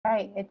All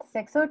right, it's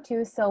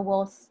 6:02, so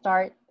we'll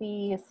start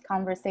this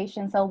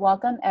conversation. So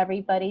welcome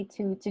everybody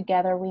to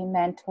Together We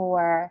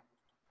Mentor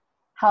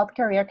Health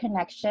Career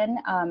Connection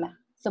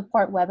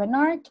Support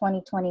Webinar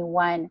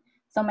 2021.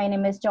 So my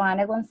name is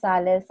Joanna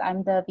Gonzalez.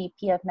 I'm the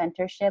VP of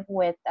Mentorship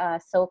with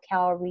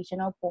SoCal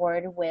Regional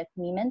Board with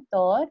Mi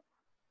Mentor.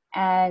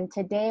 And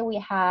today we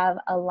have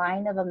a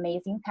line of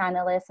amazing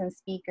panelists and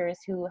speakers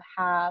who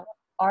are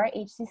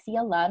HCC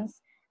alums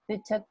who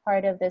took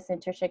part of this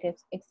internship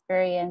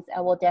experience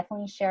and will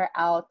definitely share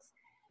out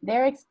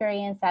their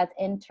experience as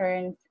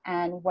interns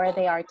and where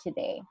they are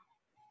today.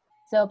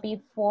 So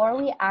before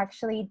we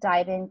actually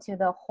dive into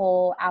the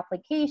whole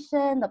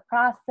application, the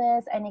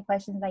process, any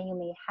questions that you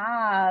may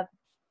have,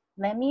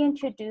 let me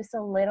introduce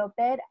a little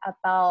bit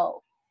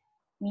about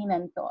Mi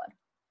Mentor.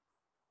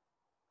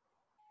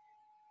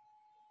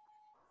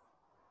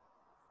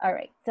 All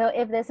right, so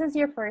if this is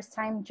your first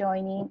time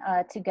joining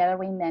Together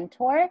We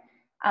Mentor,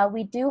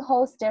 we do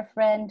host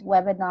different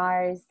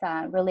webinars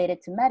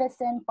related to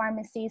medicine,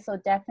 pharmacy, so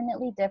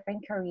definitely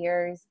different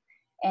careers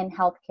in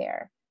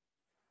healthcare.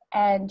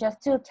 And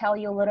just to tell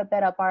you a little bit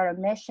about our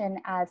mission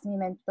as Mi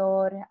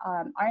Mentor,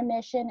 our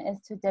mission is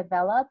to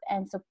develop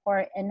and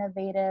support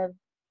innovative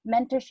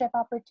mentorship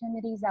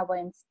opportunities that will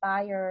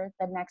inspire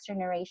the next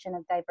generation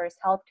of diverse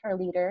healthcare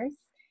leaders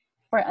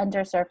for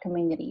underserved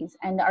communities.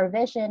 And our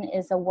vision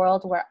is a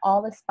world where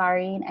all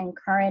aspiring and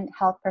current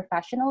health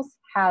professionals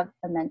have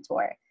a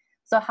mentor.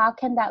 So how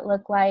can that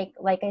look like?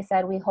 Like I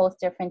said, we host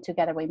different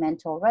Together We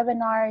Mentor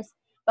webinars,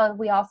 but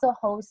we also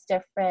host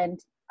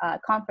different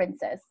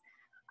conferences.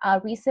 A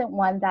recent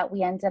one that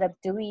we ended up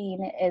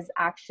doing is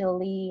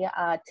actually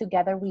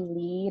Together We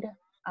Lead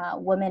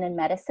Women in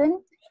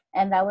Medicine,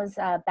 and that was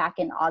back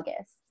in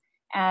August.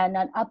 And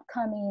an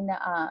upcoming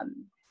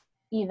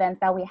event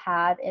that we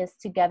have is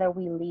Together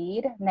We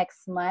Lead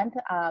next month,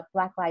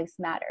 Black Lives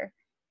Matter.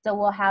 So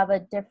we'll have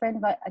a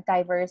different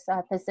diverse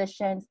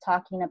physicians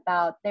talking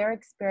about their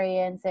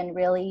experience and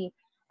really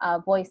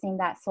voicing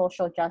that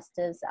social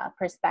justice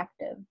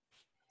perspective.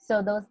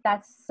 So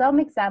that's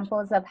some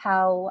examples of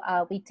how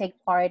we take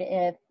part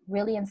in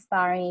really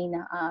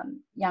inspiring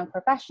young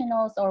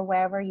professionals or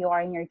wherever you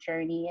are in your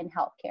journey in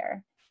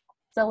healthcare.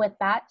 So with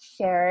that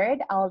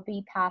shared, I'll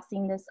be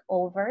passing this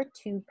over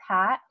to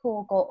Pat, who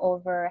will go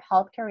over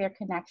Health Career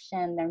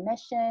Connection, their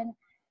mission,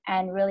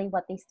 and really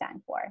what they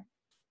stand for.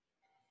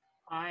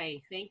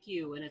 Hi, thank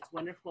you. And it's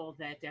wonderful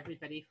that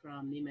everybody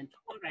from Mi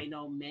Mentor, I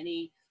know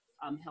many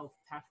Health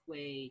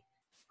Pathway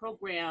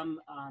Program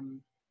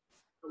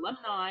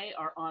alumni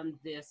are on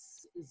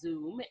this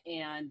Zoom,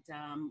 and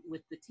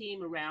with the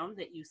team around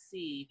that you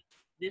see,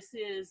 this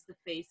is the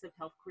face of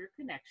Health Career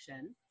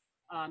Connection.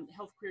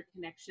 Health Career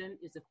Connection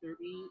is a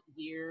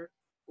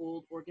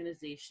 30-year-old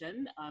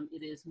organization.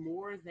 It is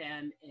more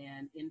than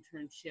an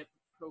internship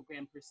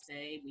program per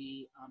se.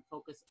 We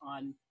focus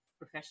on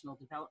professional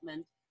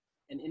development.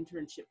 An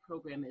internship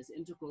program is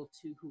integral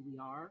to who we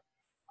are.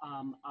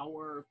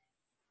 Our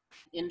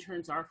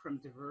interns are from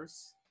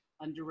diverse,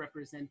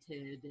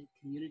 underrepresented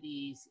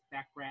communities,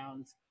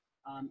 backgrounds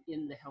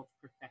in the health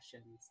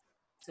professions.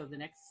 So the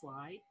next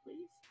slide,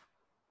 please.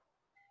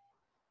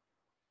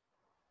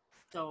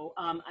 So,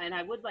 and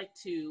I would like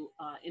to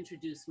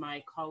introduce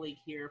my colleague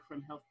here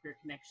from Healthcare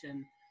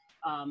Connection,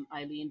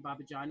 Eileen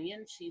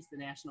Babajanian. She's the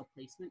National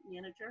Placement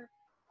Manager.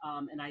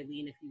 And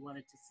Eileen, if you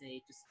wanted to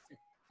say just a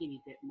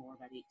teeny bit more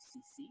about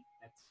HCC,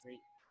 that's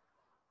great.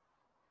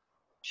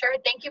 Sure.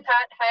 Thank you,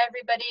 Pat. Hi,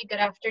 everybody. Good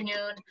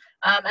afternoon.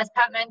 As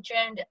Pat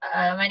mentioned,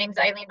 my name is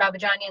Eileen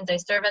Babajanian. I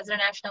serve as their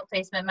National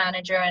Placement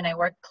Manager, and I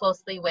work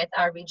closely with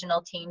our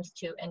regional teams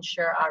to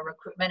ensure our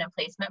recruitment and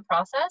placement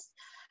process.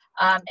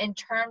 In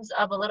terms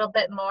of a little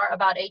bit more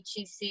about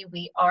HCC,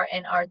 we are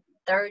in our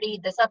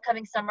this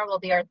upcoming summer will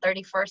be our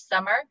 31st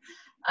summer,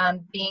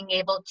 being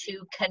able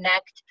to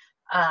connect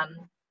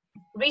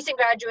recent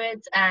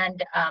graduates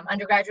and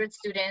undergraduate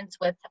students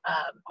with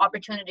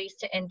opportunities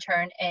to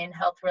intern in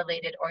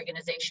health-related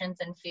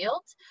organizations and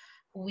fields.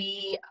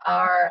 We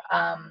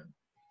offer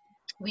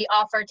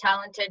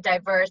talented,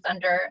 diverse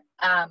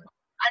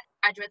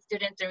undergraduate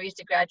students and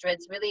recent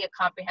graduates really a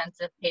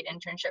comprehensive paid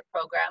internship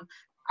program.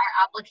 Our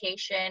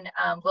application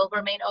will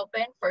remain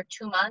open for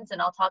 2 months,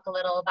 and I'll talk a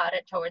little about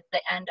it towards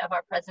the end of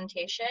our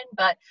presentation.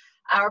 But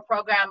our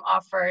program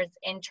offers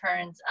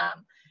interns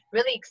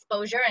really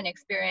exposure and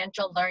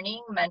experiential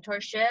learning,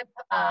 mentorship,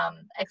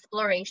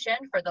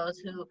 exploration for those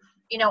who,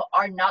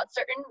 are not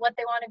certain what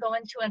they want to go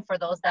into, and for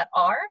those that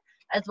are,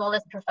 as well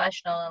as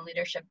professional and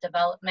leadership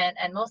development,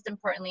 and most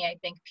importantly, I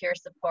think peer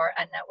support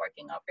and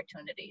networking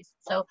opportunities.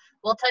 So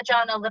we'll touch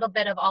on a little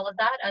bit of all of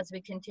that as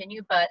we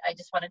continue, but I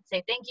just wanted to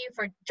say thank you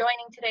for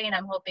joining today, and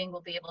I'm hoping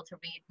we'll be able to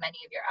read many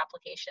of your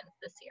applications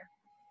this year.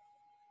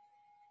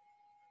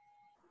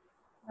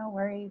 No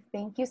worries.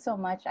 Thank you so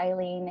much,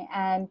 Eileen.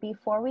 And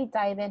before we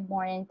dive in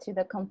more into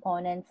the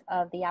components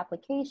of the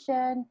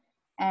application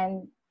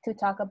and to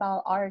talk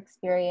about our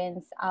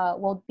experience,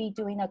 we'll be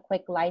doing a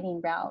quick lightning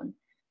round.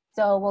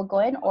 So we'll go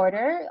in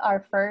order.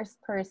 Our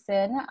first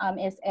person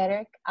is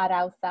Eric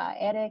Arauza.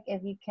 Eric,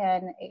 if you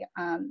can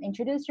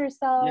introduce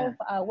yourself,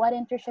 what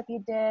internship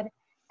you did,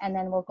 and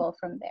then we'll go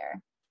from there.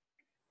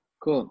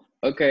 Cool.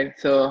 Okay.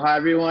 So hi,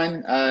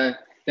 everyone.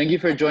 Thank you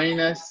for joining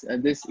us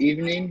this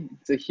evening.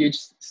 It's a huge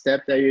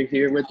step that you're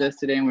here with us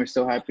today, and we're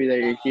so happy that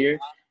you're here.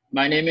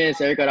 My name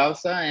is Eric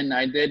Arauza, and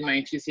I did my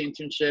HCC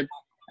internship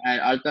at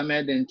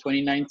Altamed in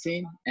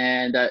 2019,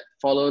 and that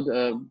followed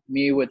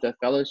me with a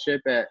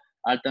fellowship at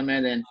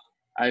Altamed, and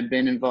I've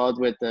been involved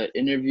with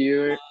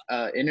interviewing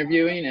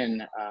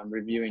and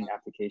reviewing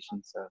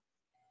applications. So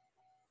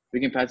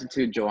we can pass it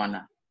to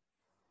Joanna.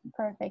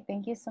 Perfect.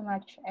 Thank you so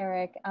much,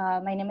 Eric.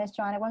 My name is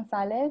Joanna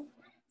Gonzalez.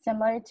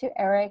 Similar to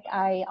Eric,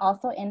 I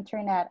also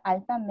interned at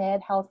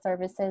Altamed Health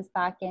Services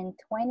back in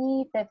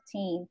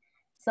 2015.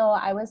 So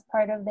I was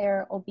part of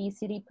their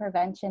obesity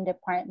prevention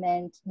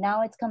department.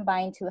 Now it's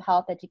combined to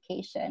health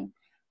education.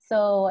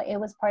 So it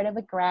was part of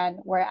a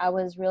grant where I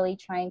was really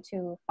trying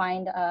to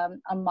find a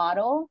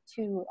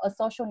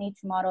social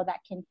needs model that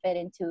can fit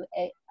into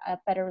a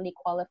federally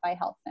qualified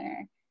health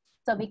center.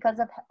 So because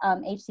of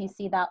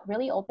HCC, that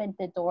really opened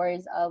the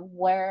doors of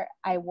where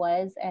I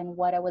was and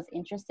what I was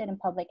interested in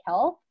public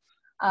health.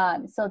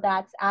 So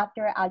that's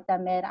after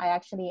Altamed, I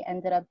actually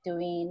ended up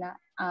doing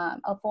I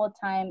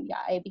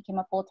became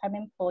a full-time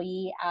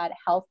employee at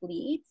Health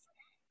Leads.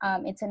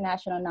 It's a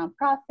national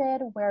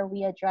nonprofit where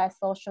we address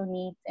social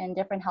needs in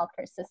different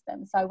healthcare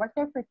systems. So I worked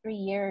there for 3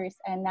 years,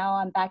 and now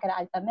I'm back at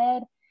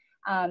Altamed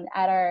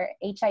at our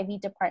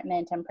HIV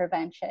department and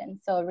prevention.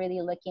 So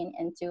really looking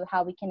into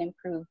how we can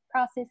improve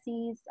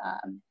processes,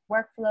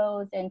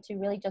 workflows, and to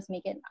really just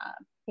make it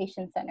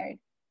patient-centered.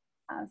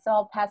 So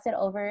I'll pass it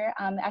over.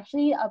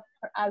 Actually,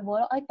 I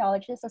will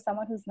acknowledge this. So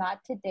someone who's not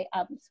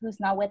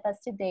with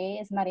us today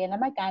is Mariana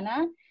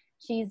Magana.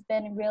 She's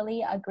been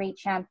really a great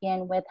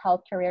champion with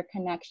Health Career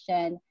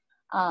Connection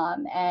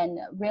and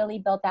really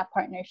built that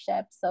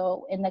partnership.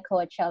 So in the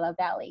Coachella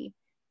Valley.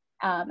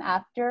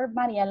 After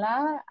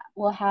Mariela,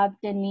 we'll have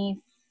Denise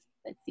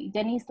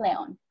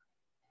Leon.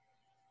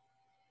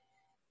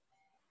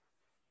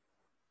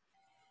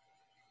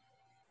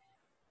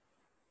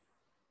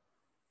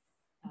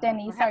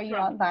 Denise, are you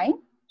online?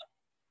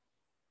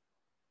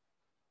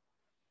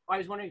 I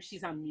was wondering if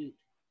she's on mute.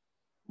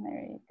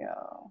 There you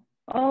go.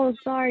 Oh,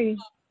 sorry.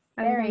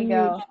 There you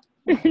go.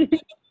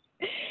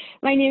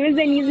 My name is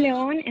Denise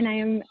Leon, and I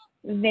am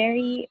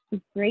very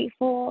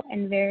grateful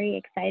and very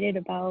excited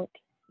about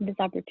this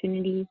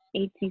opportunity,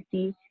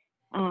 HCC.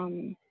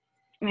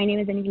 My name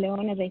is Denise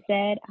Leon. As I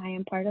said, I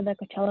am part of the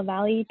Coachella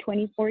Valley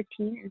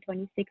 2014 and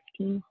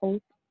 2016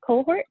 host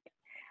cohort.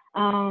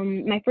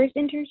 My first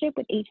internship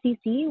with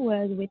HCC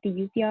was with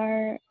the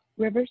UC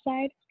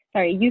Riverside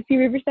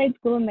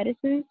School of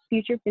Medicine's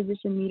Future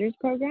Physician Leaders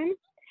Program.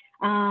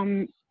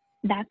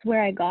 That's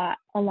where I got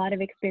a lot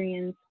of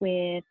experience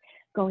with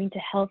going to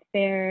health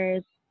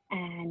fairs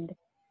and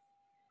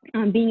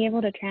being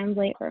able to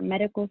translate for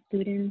medical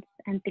students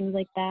and things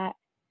like that.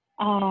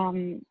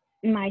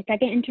 My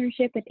second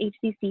internship with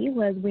HCC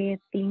was with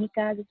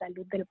Clínica de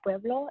Salud del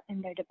Pueblo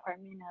and their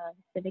Department of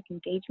Civic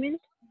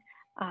Engagement.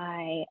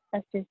 I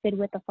assisted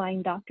with the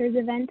Flying Doctors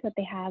event that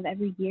they have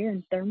every year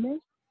in Thermal.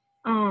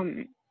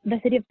 The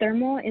city of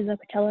Thermal is a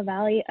Coachella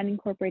Valley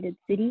unincorporated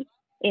city.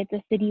 It's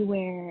a city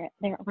where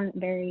there aren't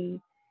very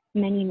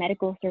many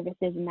medical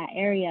services in that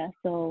area.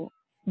 So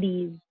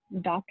these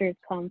doctors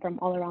come from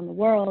all around the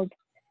world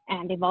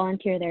and they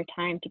volunteer their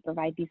time to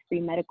provide these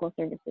free medical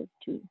services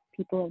to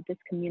people of this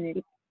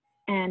community.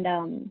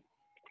 And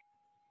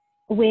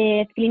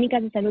with Clínica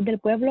de Salud del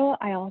Pueblo,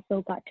 I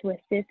also got to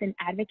assist in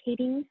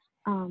advocating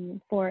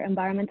for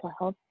environmental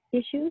health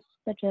issues,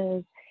 such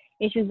as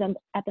issues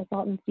at the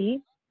Salton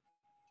Sea.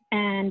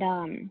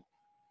 And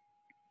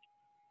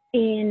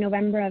in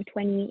November of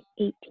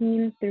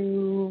 2018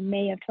 through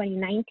May of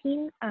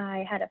 2019,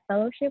 I had a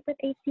fellowship with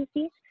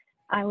HCC.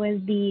 I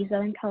was the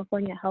Southern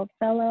California Health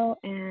Fellow,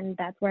 and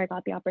that's where I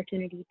got the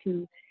opportunity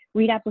to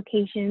read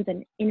applications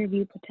and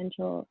interview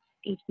potential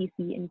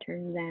HCC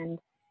interns. And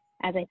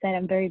as I said,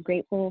 I'm very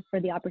grateful for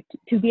the opportunity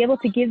to be able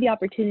to give the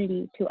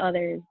opportunity to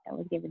others that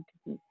was given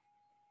to me.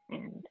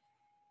 And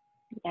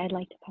I'd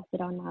like to pass it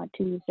on now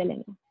to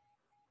Selena.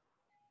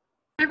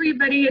 Hi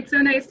everybody, it's so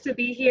nice to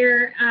be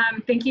here.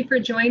 Thank you for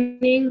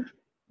joining.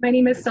 My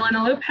name is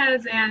Selena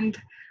Lopez, and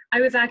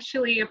I was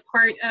actually a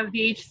part of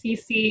the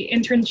HCC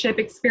internship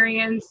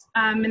experience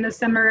in the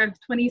summer of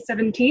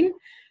 2017,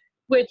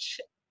 which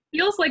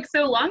feels like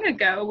so long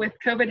ago with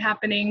COVID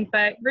happening,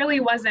 but really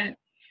wasn't.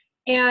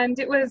 And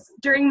it was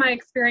during my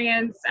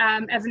experience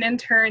as an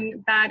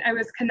intern that I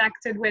was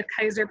connected with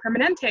Kaiser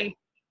Permanente.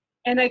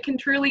 And I can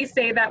truly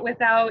say that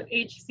without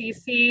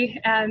HCC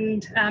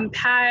and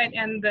Pat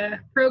and the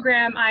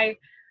program, I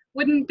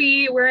wouldn't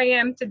be where I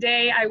am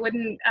today. I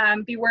wouldn't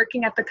be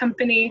working at the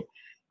company,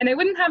 and I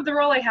wouldn't have the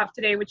role I have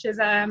today, which is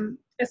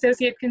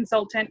associate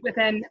consultant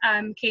within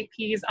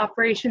KP's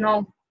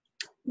operational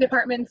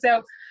department.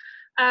 So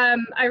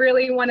I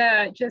really want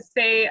to just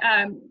say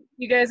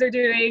you guys are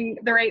doing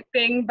the right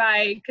thing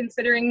by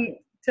considering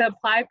to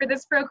apply for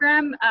this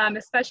program,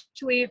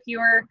 especially if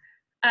you're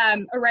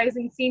a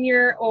rising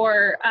senior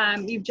or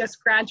you've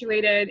just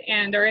graduated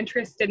and are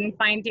interested in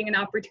finding an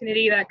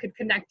opportunity that could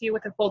connect you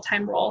with a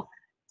full-time role.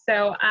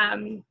 So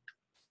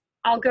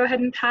I'll go ahead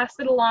and pass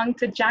it along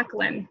to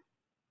Jacqueline.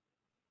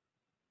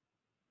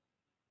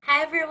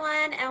 Hi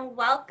everyone, and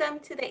welcome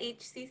to the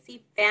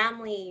HCC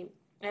family.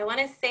 I want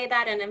to say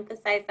that and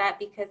emphasize that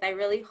because I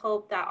really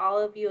hope that all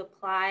of you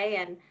apply,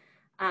 and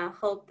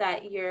hope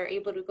that you're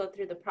able to go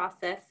through the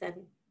process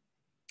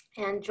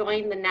and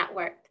join the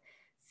network.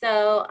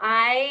 So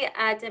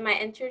I did my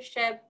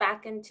internship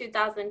back in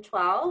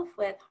 2012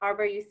 with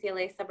Harbor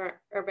UCLA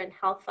Suburban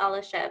Health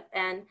Fellowship,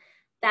 and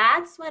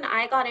that's when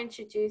I got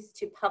introduced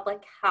to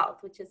public health,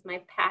 which is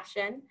my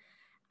passion.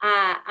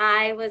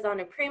 I was on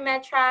a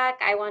pre-med track.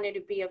 I wanted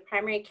to be a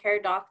primary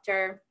care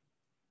doctor.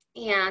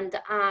 And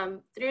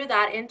through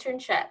that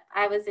internship,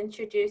 I was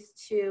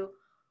introduced to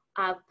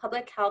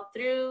public health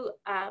through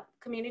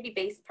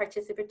community-based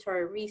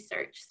participatory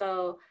research.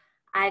 So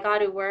I got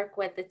to work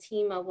with a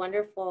team of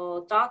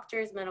wonderful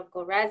doctors,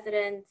 medical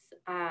residents,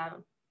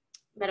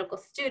 medical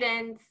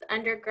students,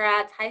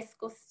 undergrads, high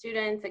school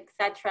students,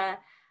 etc.,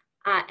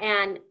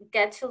 and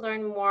get to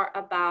learn more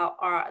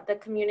about the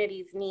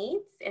community's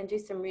needs and do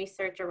some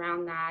research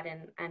around that.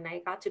 And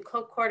I got to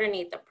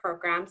co-coordinate the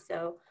program.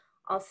 So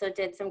also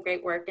did some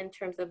great work in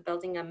terms of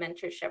building a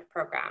mentorship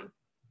program.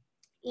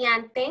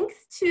 And thanks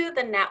to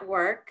the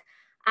network,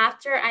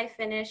 after I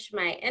finished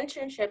my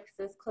internship, because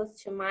it was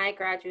close to my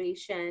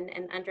graduation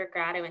in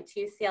undergrad, I went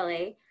to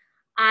UCLA,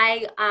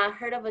 I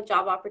heard of a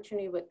job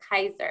opportunity with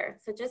Kaiser.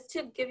 So just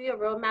to give you a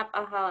roadmap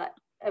of how,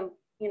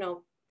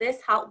 this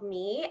helped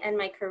me and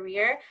my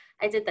career.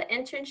 I did the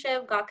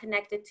internship, got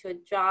connected to a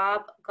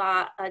job,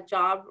 got a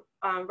job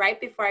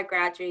right before I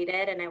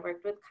graduated, and I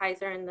worked with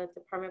Kaiser in the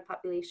Department of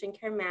Population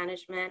Care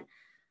Management,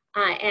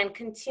 and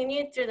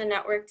continued through the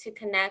network to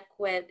connect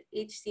with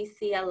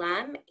HCC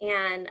alum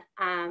and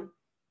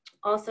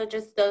also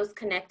just those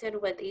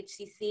connected with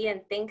HCC.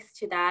 And thanks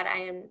to that,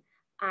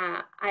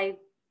 I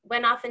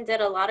went off and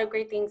did a lot of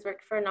great things,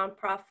 worked for a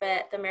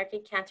nonprofit, the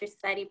American Cancer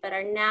Society, but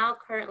are now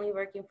currently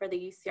working for the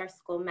UCR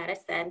School of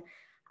Medicine.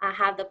 I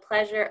have the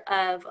pleasure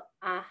of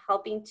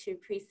helping to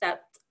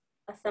precept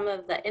some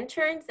of the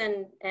interns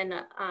and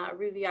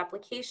review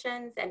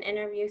applications and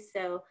interviews.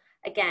 So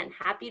again,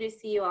 happy to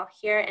see you all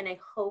here, and I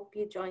hope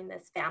you join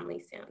this family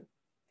soon.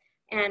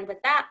 And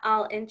with that,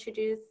 I'll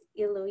introduce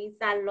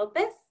Eloisa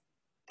Lopez.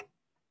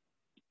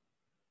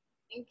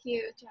 Thank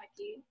you,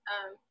 Jackie.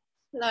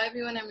 Hello,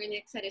 everyone. I'm really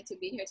excited to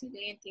be here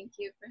today, and thank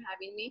you for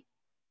having me.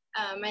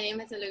 My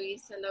name is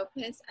Eloisa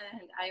Lopez,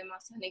 and I am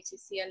also an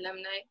HCC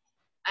alumni.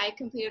 I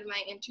completed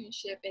my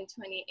internship in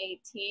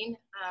 2018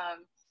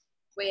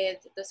 with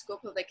the School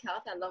of Public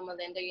Health at Loma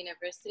Linda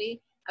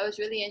University. I was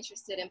really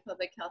interested in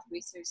public health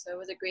research, so it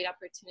was a great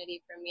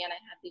opportunity for me, and I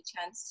had the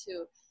chance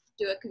to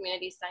do a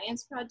community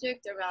science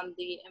project around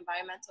the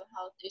environmental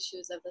health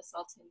issues of the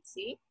Salton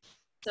Sea.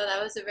 So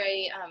that was a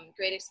very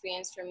great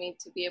experience for me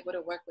to be able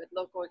to work with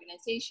local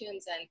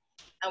organizations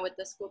and with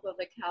the School of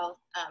Public Health.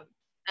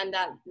 And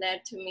that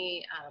led to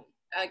me,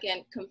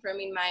 again,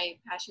 confirming my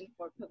passion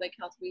for public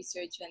health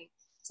research. And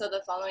so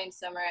the following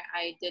summer,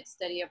 I did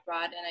study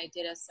abroad, and I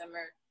did a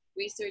summer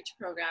research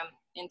program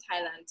in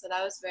Thailand. So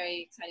that was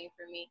very exciting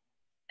for me.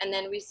 And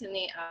then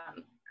recently,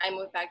 I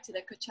moved back to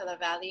the Coachella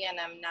Valley, and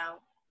I'm now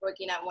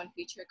working at One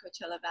Future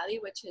Coachella Valley,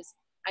 which is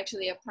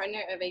actually a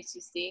partner of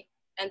HCC.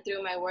 And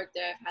through my work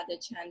there, I've had the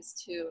chance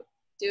to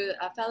do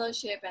a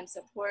fellowship and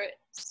support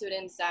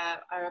students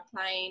that are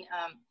applying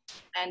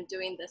and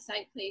doing the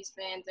site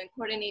placement and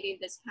coordinating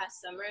this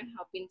past summer and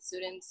helping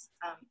students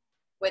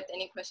with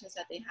any questions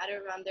that they had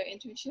around their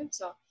internship.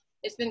 So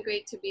it's been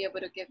great to be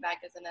able to give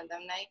back as an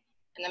alumni.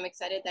 And I'm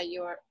excited that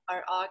you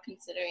are all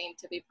considering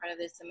to be part of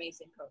this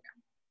amazing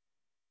program.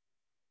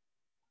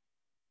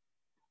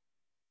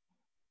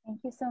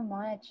 Thank you so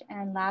much.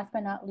 And last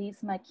but not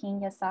least,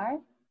 Makin Yassar.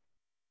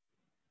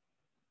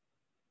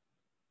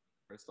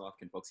 First off,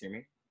 can folks hear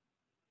me?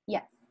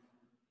 Yes.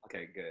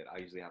 Okay, good. I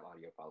usually have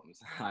audio problems.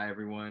 Hi,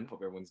 everyone.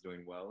 Hope everyone's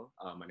doing well.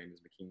 My name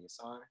is Makin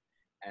Yassar,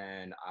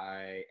 and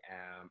I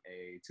am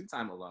a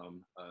two-time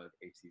alum of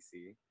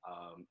HCC.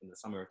 In the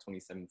summer of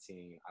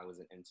 2017, I was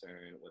an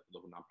intern with a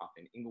local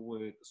nonprofit in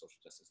Inglewood, the Social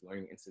Justice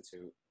Learning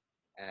Institute.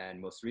 And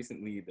most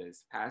recently,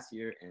 this past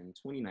year in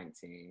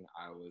 2019,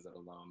 I was an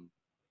alum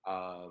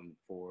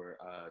for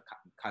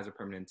Kaiser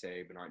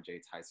Permanente Bernard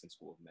J. Tyson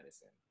School of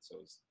Medicine. So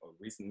it's a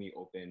recently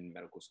opened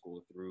medical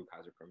school through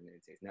Kaiser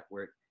Permanente's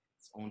network.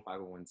 It's own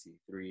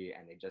 501c3,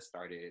 and they just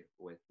started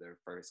with their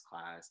first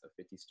class of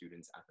 50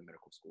 students at the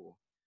medical school.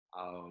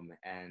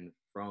 And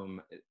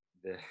from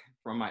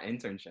my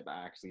internship,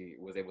 I actually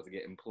was able to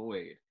get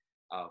employed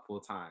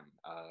full-time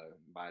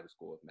by the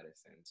School of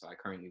Medicine. So I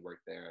currently work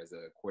there as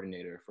a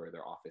coordinator for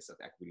their Office of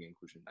Equity,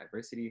 Inclusion, and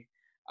Diversity.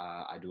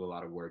 I do a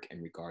lot of work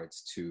in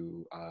regards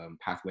to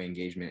pathway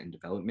engagement and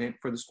development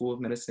for the School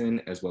of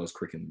Medicine, as well as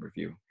curriculum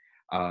review.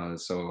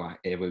 So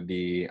it would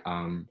be,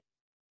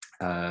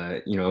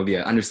 it would be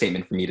an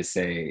understatement for me to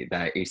say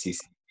that HCC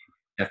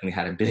definitely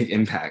had a big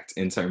impact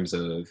in terms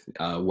of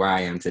where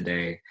I am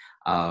today,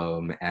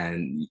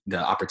 and the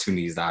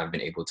opportunities that I've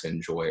been able to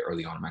enjoy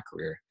early on in my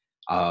career.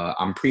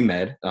 I'm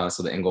pre-med,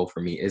 so the end goal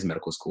for me is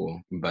medical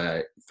school.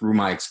 But through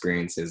my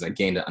experiences, I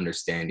gained an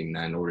understanding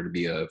that in order to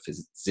be a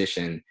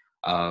physician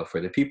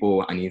for the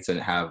people, I need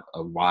to have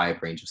a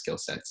wide range of skill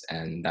sets.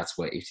 And that's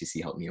what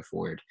HCC helped me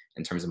afford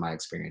in terms of my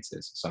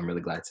experiences. So I'm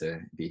really glad to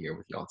be here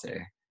with y'all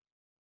today.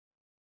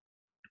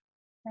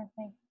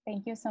 Perfect.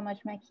 Thank you so much,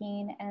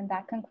 Makeen. And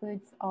that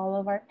concludes all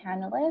of our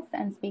panelists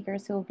and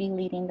speakers who will be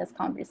leading this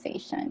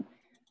conversation.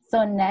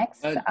 So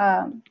next,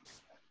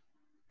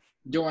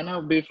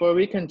 Joanna, before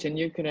we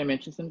continue, could I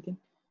mention something?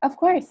 Of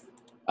course.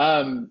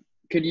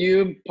 Could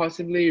you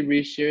possibly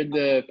reshare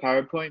the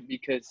PowerPoint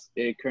because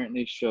it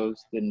currently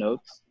shows the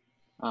notes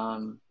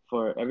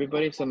for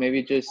everybody? So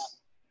maybe just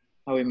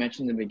how we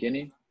mentioned in the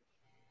beginning.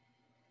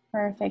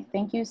 Perfect.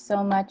 Thank you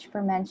so much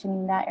for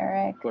mentioning that,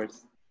 Eric. Of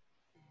course.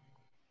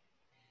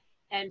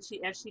 And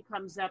as she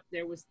comes up,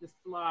 there was the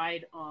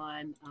slide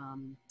on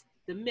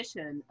the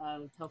mission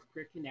of Health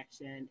Career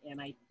Connection.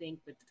 And I think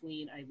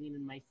between Eileen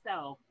and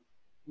myself,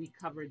 we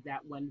covered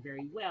that one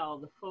very well.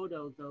 The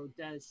photo, though,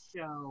 does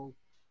show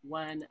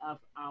one of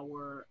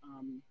our,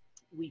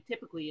 we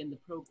typically in the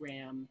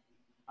program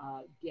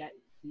get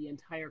the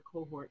entire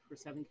cohort for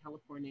Southern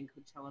California and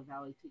Coachella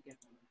Valley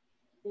together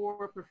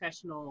for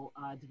professional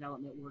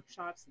development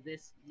workshops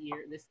this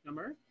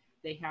summer.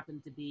 They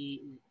happen to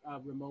be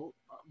remote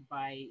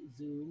by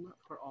Zoom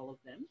for all of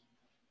them.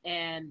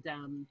 And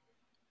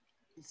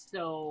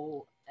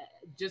so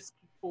just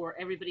for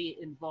everybody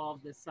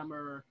involved, the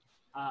summer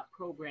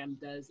program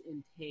does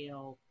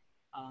entail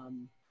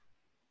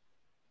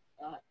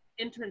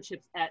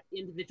internships at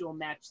individual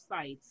match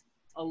sites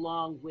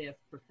along with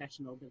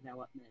professional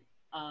development.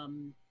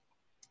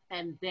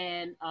 And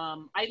then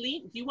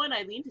Eileen, do you want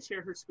Eileen to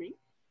share her screen?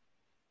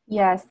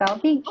 Yes, that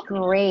would be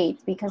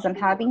great because I'm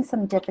having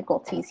some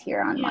difficulties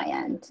here on my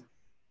end.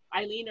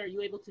 Eileen, are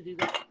you able to do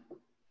that?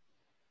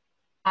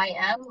 I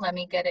am. Let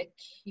me get it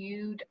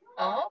queued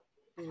up.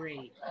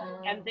 Great.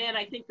 And then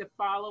I think the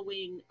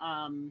following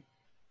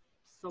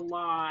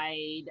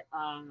slide,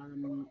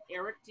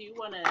 Eric, do you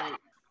want to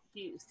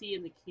see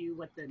in the queue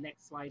what the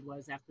next slide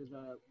was after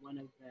the one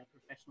of the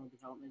professional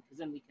development? Because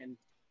then we can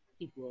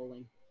keep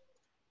rolling.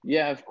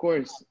 Yeah, of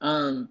course.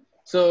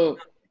 So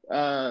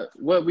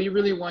what we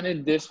really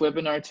wanted this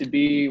webinar to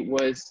be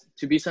was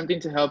to be something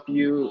to help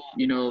you,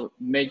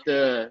 make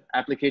the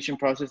application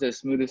process as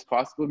smooth as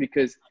possible,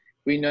 because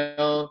we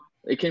know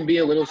it can be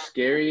a little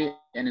scary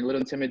and a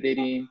little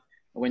intimidating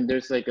when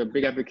there's like a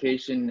big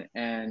application,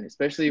 and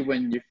especially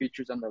when your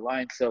future's on the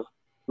line. So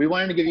we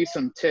wanted to give you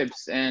some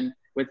tips. And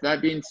with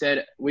that being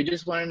said, we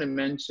just wanted to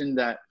mention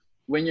that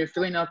when you're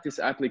filling out this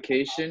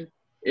application,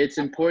 it's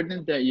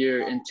important that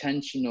you're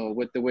intentional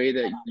with the way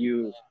that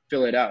you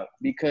fill it out,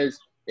 because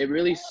it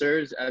really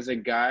serves as a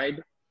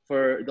guide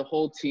for the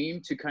whole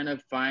team to kind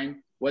of find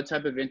what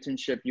type of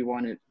internship you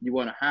want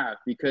to have,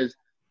 because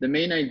the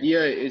main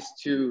idea is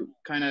to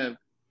kind of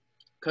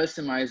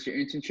customize your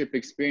internship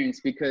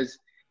experience, because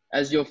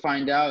as you'll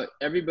find out,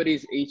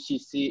 everybody's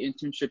HCC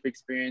internship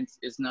experience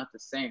is not the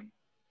same.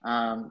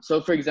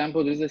 So for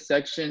example, there's a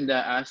section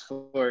that asks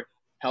for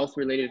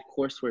health-related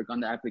coursework on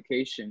the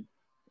application.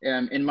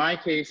 In my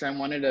case, I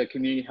wanted a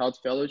community health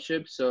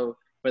fellowship. So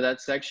for that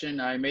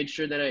section, I made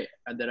sure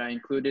that I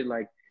included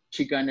like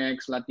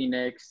Chicanx,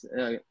 Latinx,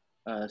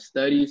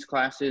 studies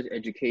classes,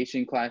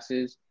 education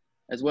classes,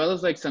 as well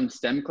as like some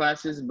STEM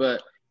classes,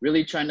 but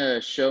really trying to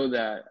show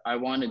that I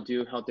want to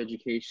do health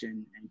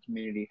education and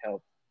community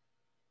health.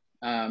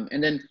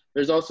 And then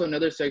there's also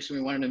another section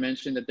we wanted to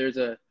mention, that there's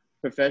a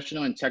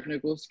professional and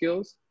technical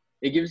skills.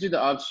 It gives you the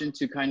option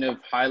to kind of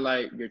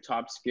highlight your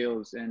top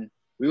skills. And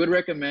we would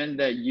recommend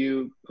that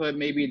you put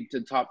maybe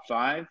the top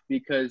 5,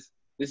 because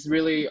this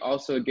really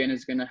also, again,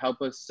 is going to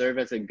help us serve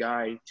as a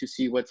guide to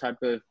see what type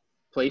of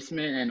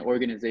placement and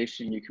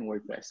organization you can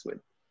work best with.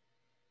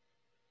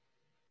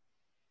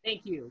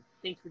 Thank you.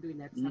 Thanks for doing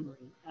that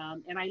summary.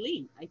 And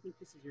Eileen, I think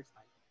this is your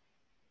slide.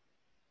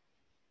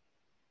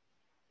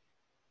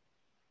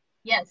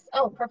 Yes.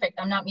 Oh, perfect.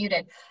 I'm not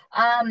muted.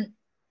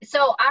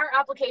 So our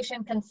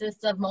application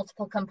consists of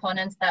multiple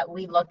components that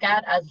we look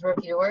at as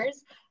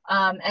reviewers.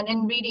 And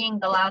in reading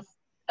the last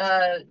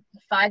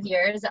 5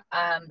 years,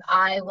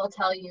 I will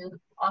tell you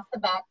off the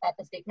bat that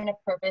the statement of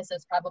purpose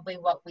is probably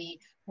what we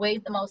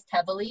weighed the most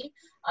heavily.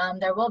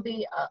 There will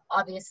be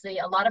obviously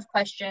a lot of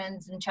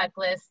questions and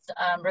checklists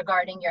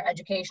regarding your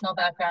educational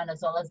background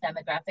as well as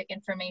demographic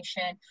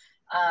information.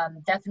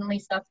 Definitely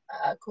stuff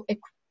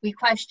we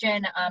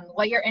question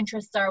what your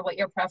interests are, what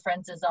your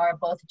preferences are,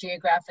 both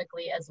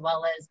geographically as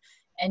well as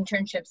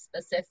internship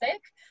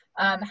specific.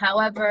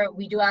 However,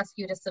 we do ask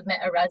you to submit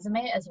a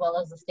resume as well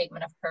as a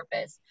statement of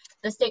purpose.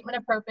 The statement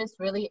of purpose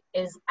really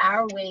is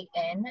our way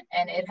in,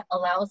 and it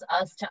allows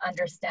us to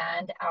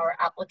understand our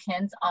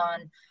applicants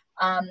on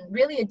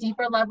really a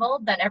deeper level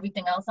than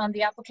everything else on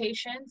the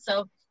application.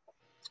 So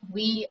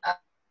we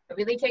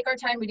really take our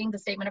time reading the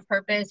statement of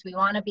purpose. We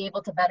want to be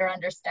able to better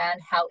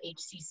understand how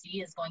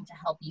HCC is going to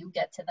help you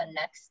get to the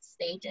next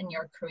stage in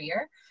your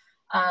career.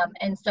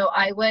 And so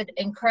I would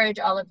encourage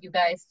all of you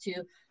guys to,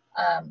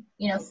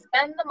 you know,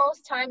 spend the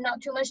most time,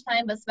 not too much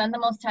time, but spend the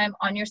most time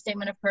on your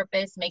statement of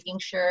purpose, making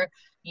sure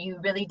you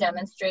really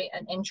demonstrate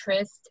an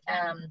interest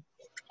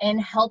in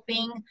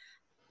helping,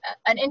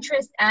 an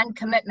interest and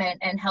commitment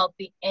and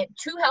helping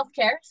to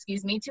healthcare,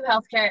 to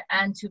healthcare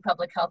and to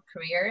public health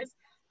careers.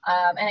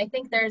 And I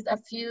think there's a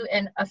few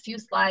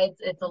slides,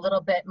 it's a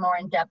little bit more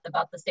in depth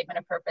about the statement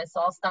of purpose.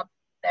 So I'll stop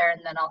there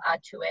and then I'll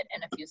add to it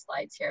in a few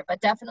slides here.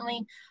 But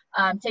definitely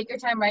take your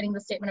time writing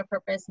the statement of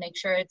purpose, make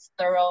sure it's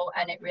thorough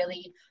and it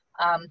really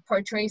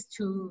portrays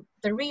to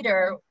the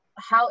reader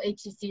how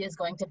HCC is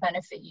going to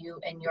benefit you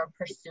in your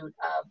pursuit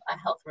of a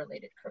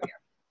health-related career.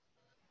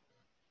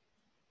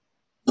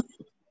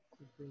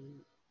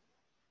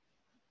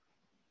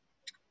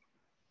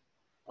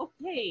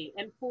 Okay,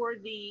 and for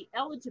the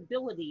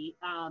eligibility,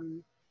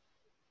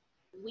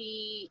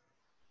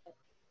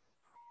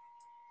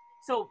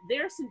 so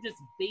there's some just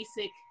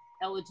basic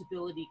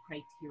eligibility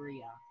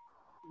criteria,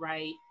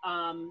 right?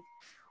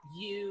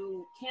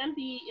 You can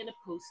be in a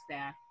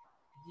post-bac.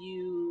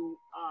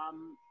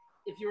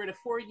 If you're at a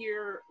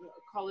 4-year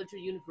college or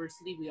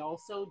university, we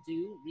also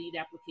do read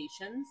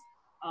applications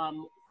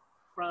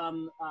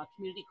from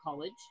community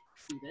college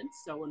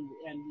students. So,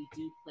 and we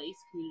do place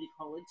community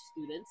college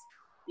students.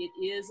 It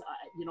is,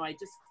 you know, I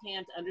just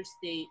can't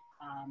understate,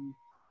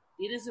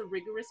 it is a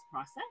rigorous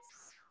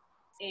process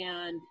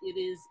and it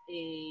is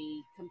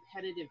a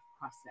competitive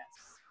process.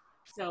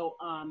 So,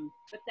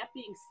 but that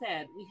being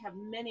said, we have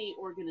many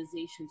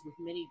organizations with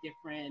many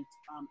different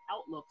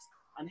outlooks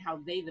on how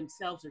they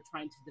themselves are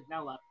trying to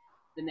develop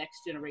the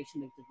next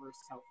generation of diverse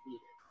health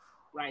leaders,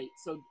 right?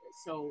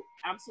 So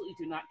absolutely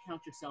do not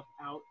count yourself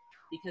out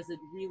because it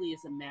really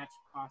is a match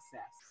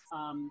process.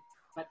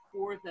 But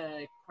for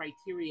the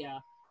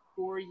criteria,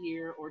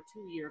 4-year or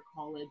 2-year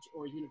college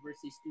or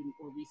university student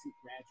or recent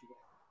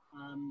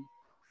graduate.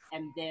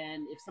 And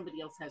then if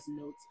somebody else has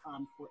notes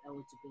for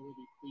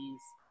eligibility,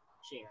 please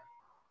share.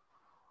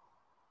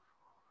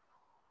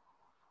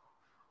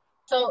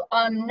 So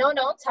no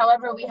notes,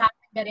 however, we have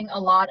been getting a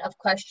lot of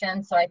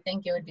questions, so I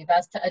think it would be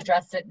best to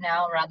address it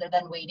now rather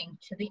than waiting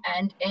to the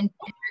end in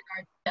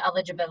regard to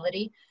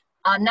eligibility.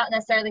 Not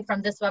necessarily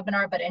from this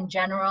webinar, but in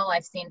general,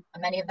 I've seen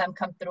many of them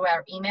come through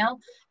our email.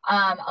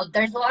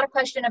 There's a lot of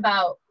question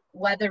about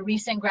whether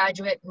recent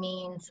graduate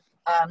means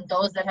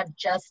those that have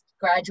just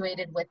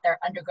graduated with their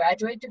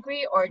undergraduate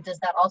degree, or does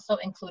that also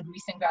include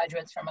recent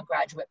graduates from a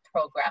graduate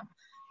program?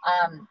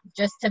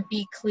 Just to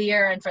be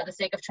clear and for the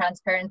sake of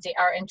transparency,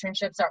 our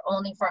internships are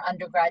only for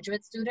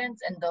undergraduate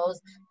students and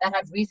those that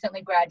have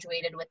recently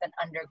graduated with an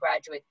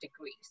undergraduate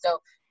degree.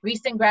 So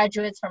recent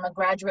graduates from a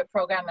graduate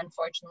program,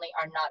 unfortunately,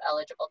 are not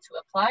eligible to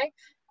apply.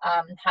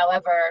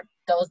 However,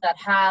 those that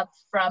have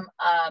from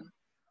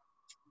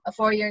a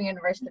 4-year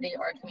university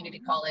or a community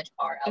college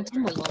are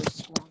eligible. It's on the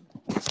lowest one.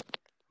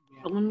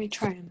 Yeah. But let me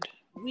try and...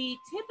 We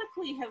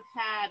typically have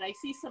had, I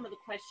see some of the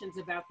questions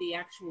about the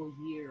actual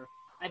year.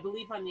 I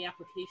believe on the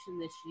application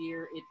this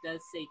year, it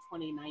does say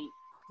 2019,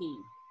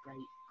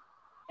 right?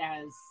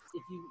 As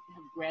if you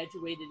have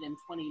graduated in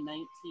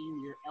 2019,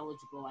 you're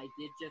eligible. I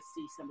did just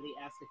see somebody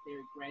ask if they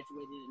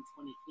graduated in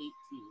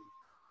 2018,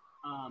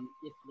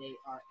 if they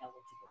are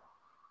eligible.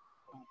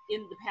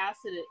 In the past,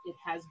 it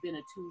has been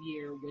a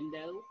 2-year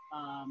window.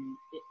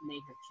 It may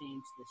have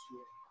changed this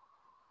year.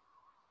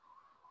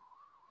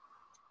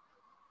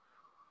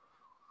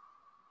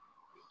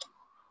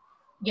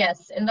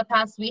 Yes, in the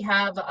past we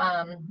have,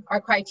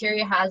 our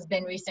criteria has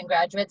been recent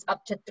graduates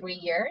up to 3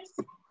 years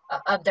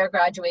of their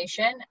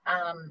graduation.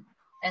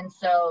 And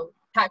so,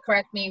 Pat,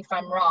 correct me if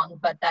I'm wrong,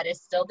 but that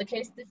is still the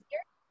case this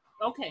year?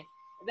 Okay,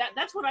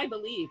 that's what I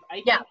believe.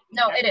 Yeah,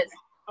 no, it is.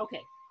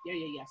 Okay,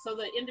 yeah. So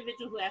the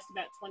individual who asked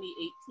about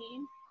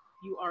 2018,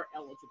 you are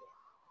eligible.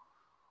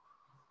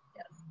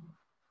 Yes.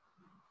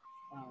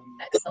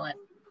 Excellent.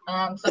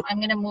 So I'm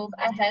gonna move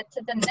ahead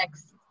to the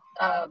next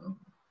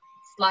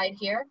slide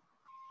here.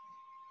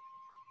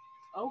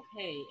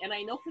 Okay, and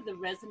I know for the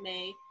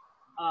resume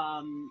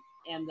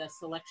and the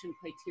selection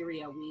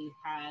criteria, we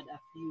had a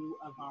few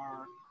of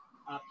our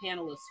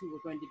panelists who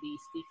were going to be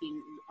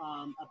speaking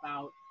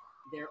about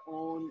their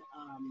own,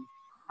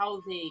 how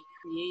they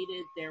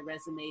created their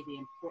resume,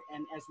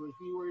 and as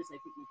reviewers, I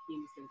think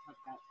McKean is going to talk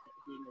about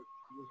being a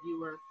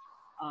reviewer,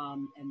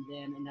 and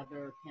then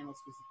another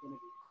panelist was going to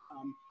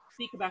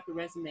speak about the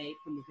resume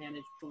from the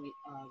vantage point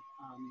of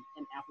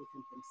an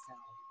applicant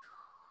themselves.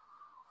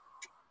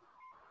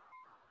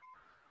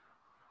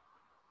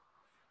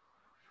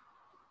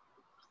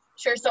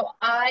 Sure, so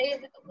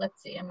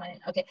let's see,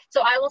 okay.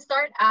 So I will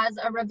start as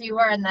a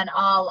reviewer and then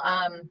I'll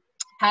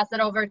pass it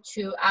over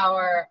to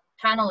our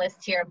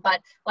panelists here. But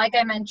like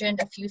I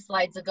mentioned a few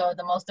slides ago,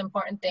 the most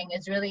important thing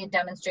is really a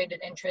demonstrated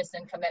interest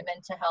and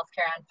commitment to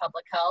healthcare and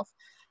public health,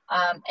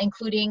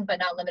 including but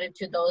not limited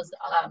to those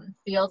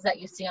fields that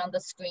you see on the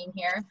screen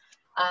here.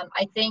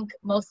 I think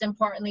most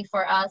importantly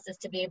for us is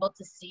to be able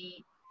to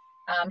see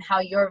how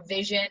your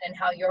vision and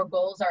how your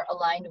goals are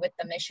aligned with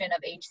the mission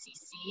of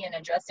HCC and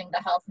addressing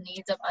the health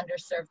needs of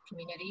underserved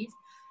communities.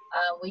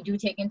 We do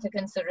take into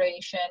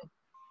consideration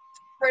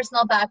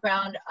personal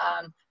background,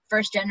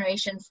 first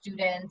generation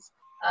students,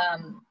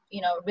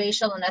 you know,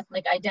 racial and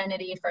ethnic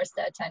identity, first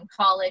to attend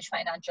college,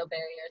 financial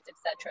barriers,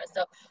 etc.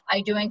 So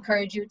I do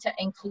encourage you to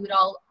include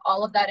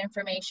all of that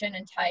information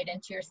and tie it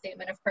into your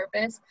statement of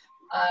purpose.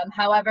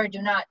 However,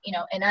 do not, you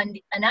know,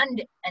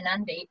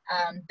 inundate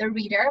the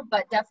reader,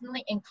 but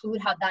definitely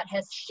include how that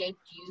has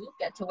shaped you,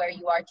 get to where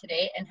you are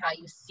today, and how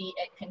you see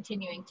it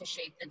continuing to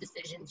shape the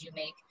decisions you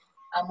make,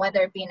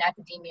 whether it be in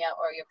academia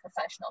or your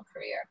professional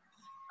career.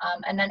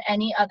 And then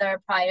any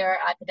other prior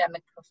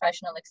academic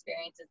professional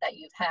experiences that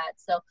you've had.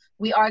 So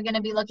we are going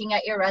to be looking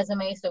at your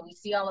resume, so we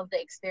see all of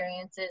the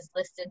experiences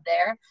listed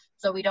there.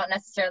 So we don't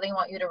necessarily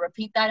want you to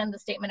repeat that in the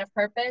statement of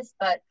purpose,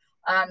 but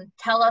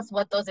tell us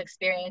what those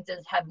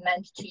experiences have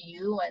meant to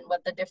you and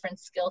what the different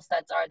skill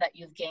sets are that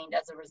you've gained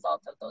as a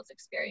result of those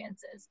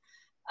experiences.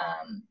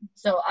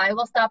 So I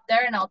will stop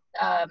there, and I'll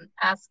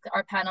ask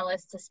our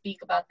panelists to speak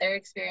about their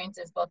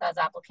experiences both as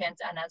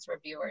applicants and as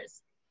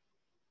reviewers.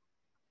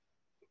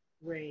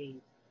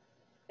 Great.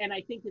 And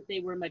I think that they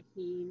were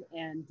Makeen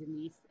and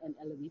Denise and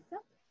Eloisa.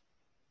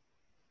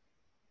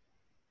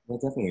 Well,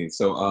 definitely.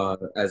 So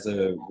as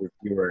a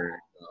reviewer,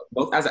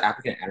 both as an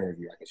applicant and a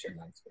reviewer, I can share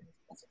my experience.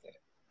 That's okay.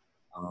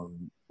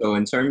 So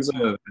in terms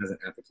of as an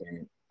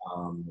applicant,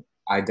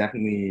 I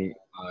definitely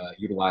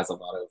utilize a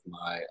lot of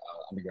my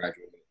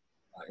undergraduate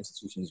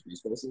institution's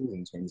resources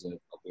in terms of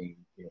helping,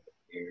 you know,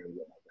 prepare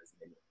what my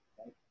resume looks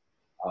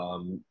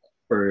like.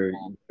 For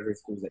whatever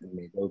schools that you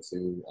may go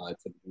to,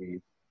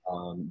 typically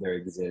there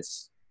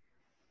exists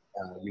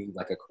usually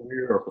like a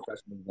career or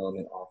professional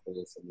development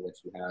office in which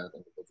you have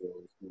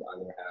individuals who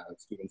either have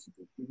students who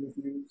do peer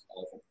reviews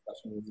for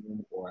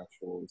professionalism or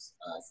actual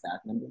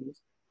staff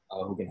members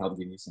who can help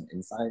give you some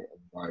insight in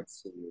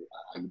regards to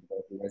how you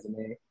develop your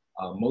resume.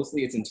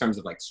 Mostly it's in terms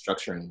of like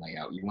structure and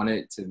layout. You want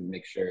it to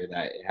make sure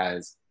that it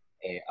has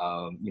a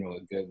you know,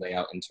 a good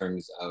layout in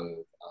terms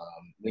of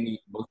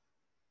both.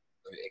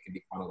 It can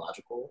be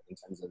chronological in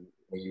terms of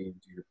when you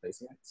do your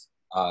placements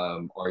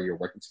or your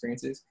work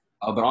experiences,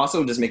 but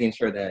also just making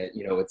sure that,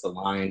 you know, it's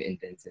aligned,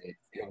 indented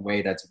in a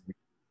way that's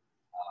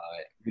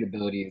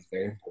readability is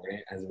very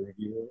important as a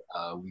reviewer.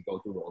 We go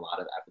through a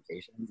lot of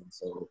applications, and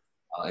so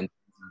in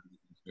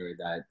making sure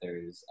that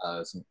there's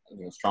some,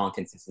 you know, strong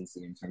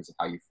consistency in terms of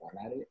how you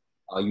format it.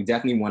 You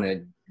definitely want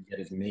to get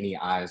as many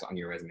eyes on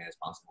your resume as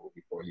possible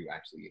before you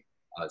actually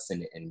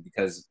send it in,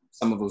 because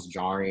some of those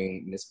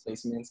jarring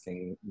misplacements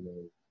can, you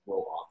know,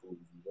 roll off the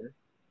reviewer.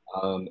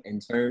 In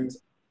terms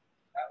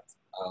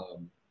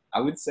of,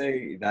 I would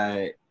say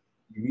that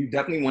you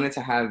definitely wanted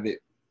to have it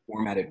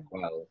formatted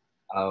well.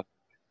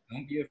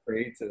 Don't be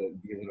afraid to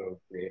be a little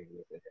creative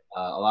with it.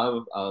 A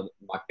lot of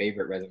my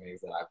favorite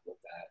resumes that I've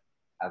looked at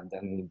have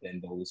definitely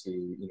been those who,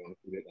 you know,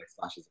 included like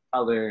splashes of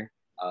color.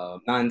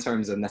 Not in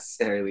terms of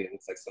necessarily it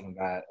looks like someone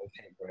got a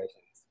paintbrush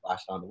and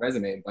splashed on the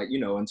resume, but, you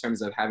know, in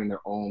terms of having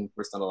their own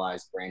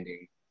personalized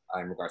branding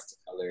in regards to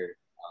color,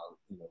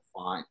 you know,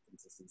 font,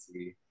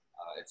 consistency,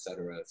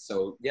 etc.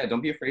 So yeah,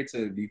 don't be afraid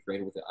to be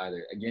creative with it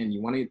either. Again, you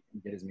want to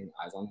get as many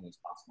eyes on it as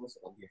possible, so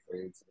don't be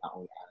afraid to not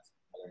only ask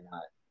whether or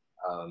not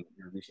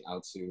you're reaching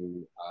out to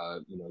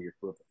you know, your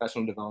career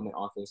professional development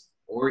office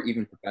or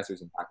even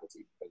professors and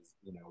faculty, because,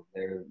 you know,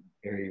 they're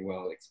very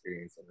well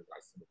experienced in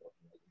regards to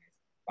developing resumes.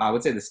 I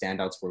would say the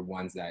standouts were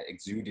ones that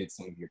exuded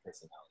some of your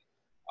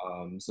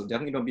personality. So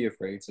definitely don't be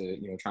afraid to,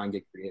 you know, try and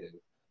get creative.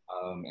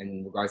 And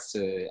in regards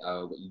to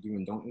what you do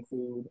and don't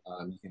include,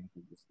 you can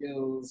include your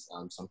skills.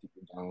 Some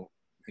people don't.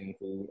 You can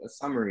include a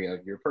summary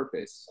of your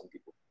purpose. Some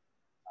people,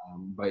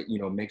 but, you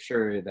know, make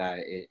sure that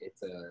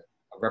it's a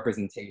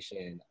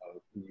representation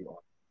of who you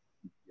are,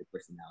 your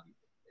personality.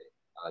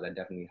 That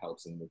definitely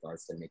helps in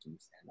regards to making you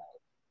stand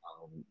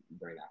out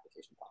during the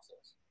application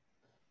process.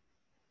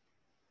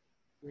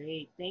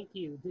 Great, thank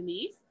you.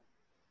 Denise?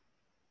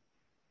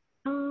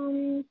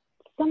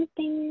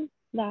 Something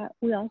that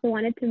we also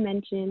wanted to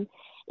mention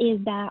is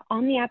that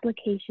on the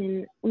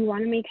application, we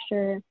want to make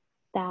sure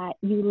that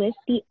you list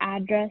the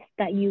address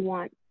that you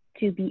want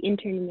to be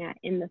interning at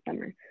in the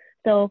summer.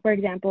 So for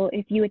example,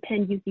 if you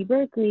attend UC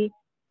Berkeley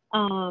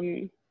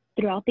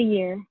throughout the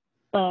year,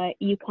 but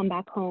you come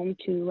back home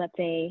to, let's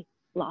say,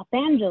 Los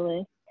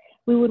Angeles,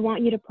 we would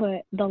want you to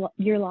put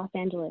your Los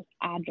Angeles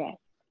address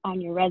on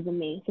your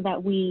resume so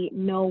that we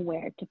know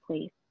where to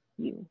place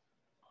you.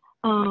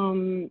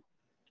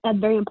 That's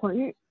very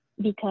important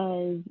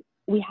because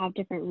we have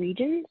different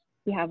regions.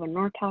 We have a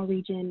NorCal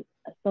region,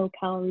 a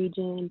SoCal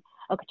region,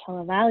 a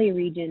Coachella Valley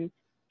region.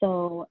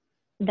 So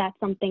that's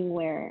something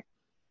where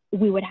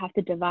we would have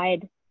to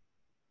divide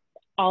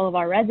all of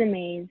our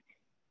resumes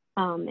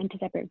into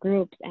separate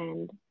groups,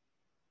 and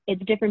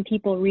it's different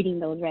people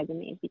reading those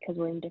resumes because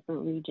we're in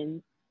different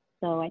regions.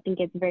 So I think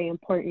it's very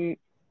important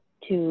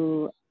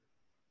to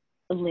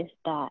list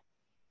that.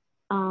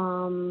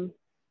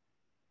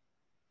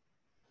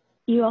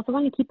 You also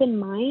want to keep in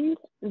mind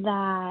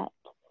that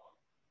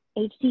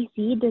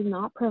HTC does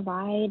not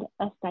provide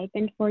a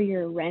stipend for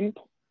your rent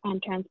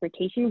and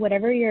transportation.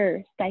 Whatever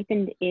your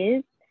stipend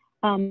is,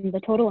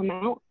 the total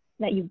amount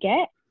that you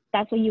get,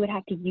 that's what you would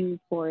have to use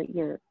for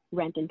your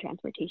rent and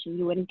transportation.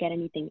 You wouldn't get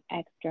anything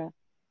extra.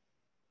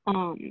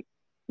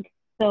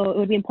 So it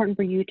would be important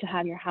for you to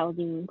have your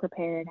housing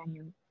prepared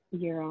and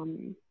your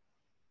own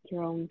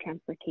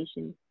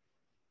transportation.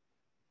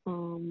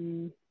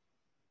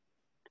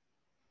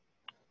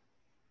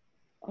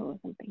 Oh,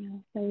 something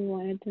else I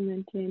wanted to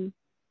mention.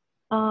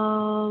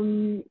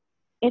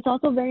 It's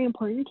also very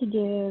important to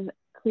give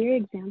clear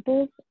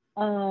examples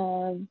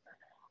of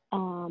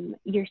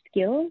your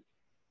skills.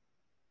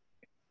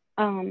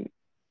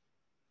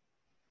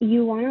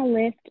 You want to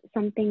list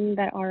something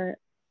that are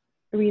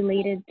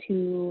related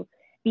to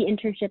the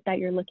internship that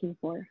you're looking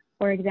for.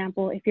 For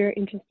example, if you're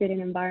interested in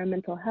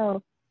environmental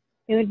health,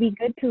 it would be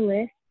good to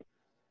list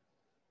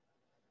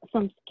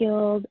some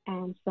skills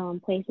and some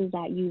places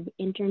that you've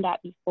interned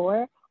at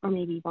before or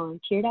maybe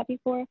volunteered at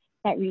before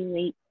that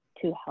relate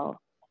to health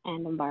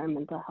and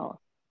environmental health.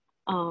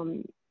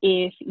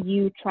 If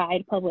you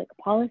tried public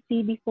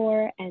policy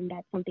before and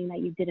that's something that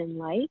you didn't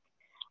like,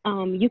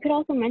 you could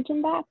also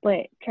mention that,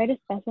 but try to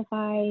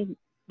specify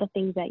the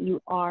things that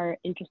you are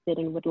interested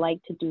in, would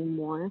like to do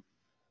more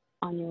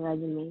on your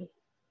resume.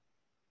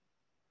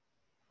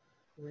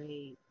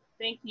 Great,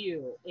 thank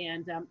you.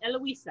 And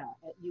Eloisa,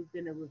 you've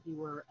been a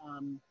reviewer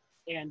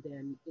and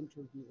an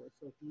interviewer,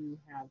 so if you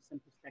have some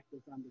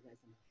perspectives on the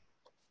resume.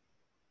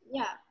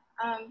 Yeah,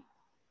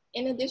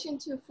 in addition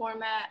to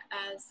format,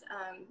 as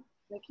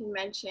Nikki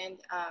mentioned,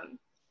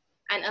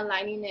 and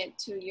aligning it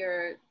to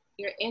your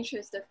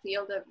interest, the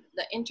field of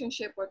the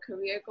internship or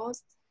career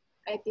goals,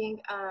 I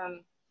think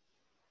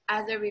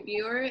as a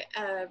reviewer,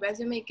 a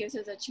resume gives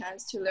us a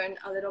chance to learn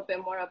a little bit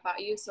more about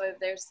you. So if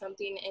there's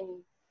something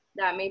in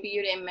that maybe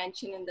you didn't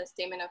mention in the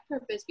statement of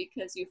purpose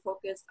because you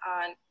focused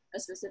on a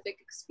specific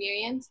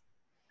experience,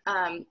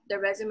 the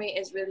resume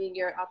is really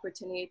your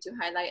opportunity to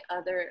highlight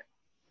other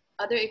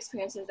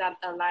experiences that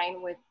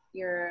align with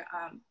your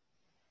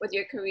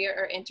career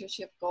or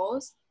internship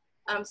goals.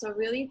 So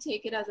really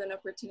take it as an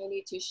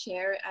opportunity to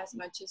share as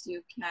much as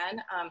you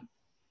can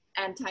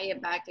and tie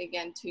it back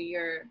again to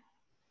your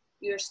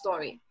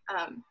story.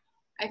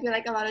 I feel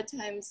like a lot of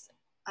times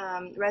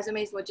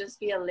resumes will just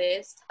be a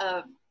list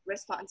of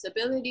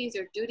responsibilities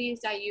or duties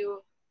that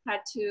you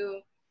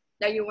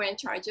were in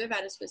charge of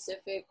at a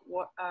specific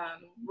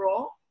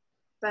role,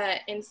 but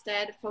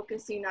instead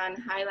focusing on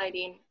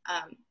highlighting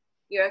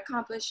your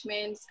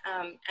accomplishments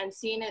and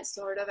seeing it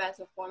sort of as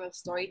a form of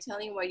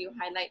storytelling where you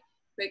highlight,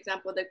 for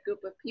example, the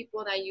group of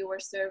people that you were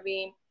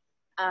serving,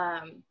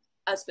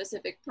 a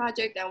specific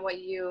project and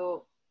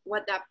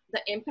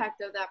the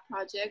impact of that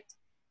project.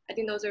 I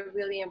think those are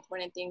really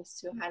important things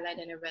to highlight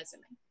in a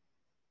resume.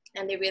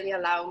 And they really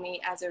allow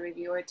me as a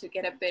reviewer to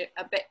get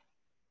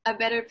a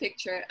better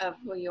picture of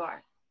who you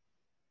are.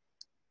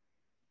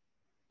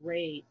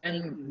 Great.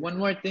 And one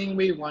more thing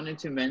we wanted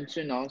to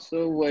mention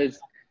also was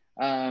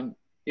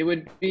it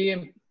would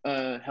be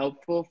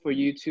helpful for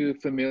you to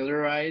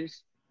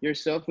familiarize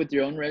yourself with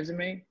your own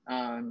resume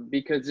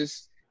because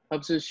this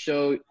helps us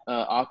show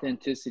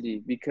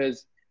authenticity,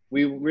 because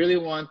we really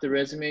want the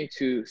resume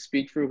to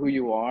speak for who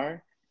you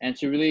are and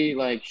to really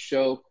like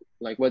show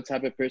like what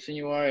type of person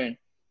you are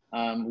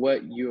and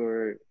what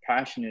you're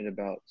passionate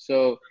about.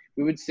 So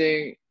we would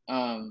say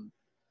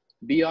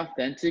be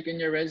authentic in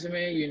your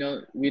resume. You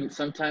know, we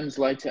sometimes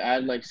like to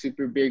add like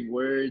super big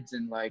words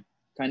and like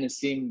kind of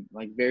seem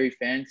like very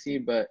fancy,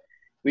 but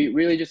we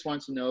really just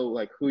want to know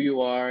like who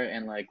you are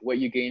and like what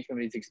you gain from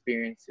these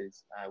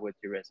experiences with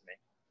your resume.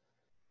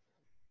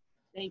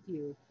 Thank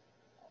you.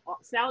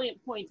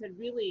 Salient points, and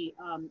really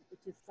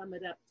to sum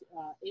it up,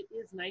 it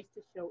is nice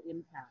to show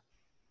impact,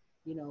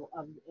 you know,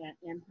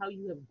 and how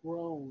you have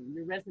grown.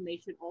 Your resume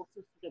should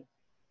also sort of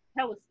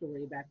tell a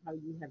story about how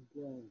you have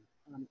grown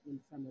in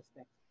some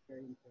respects.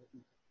 Very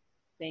important.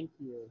 Thank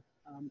you.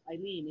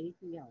 Eileen,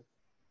 anything else?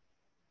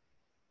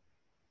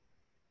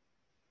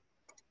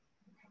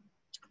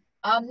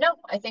 No,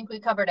 I think we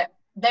covered it.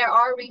 There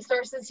are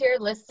resources here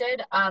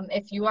listed.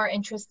 If you are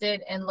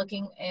interested in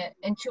looking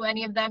into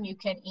any of them, you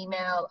can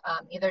email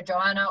either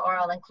Joanna or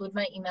I'll include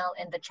my email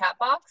in the chat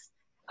box.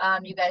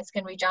 You guys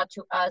can reach out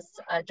to us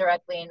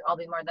directly and I'll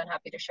be more than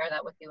happy to share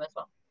that with you as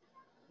well.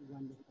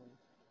 Wonderful.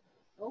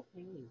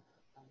 Okay,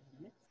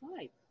 next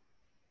slide.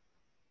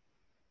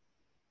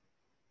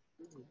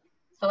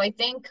 So I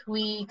think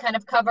we kind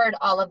of covered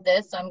all of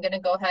this. So I'm going to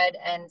go ahead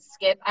and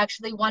skip.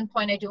 Actually, one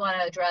point I do want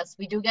to address.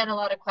 We do get a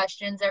lot of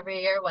questions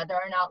every year whether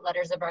or not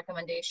letters of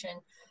recommendation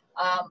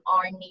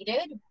are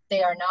needed.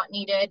 They are not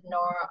needed,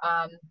 nor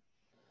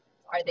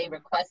are they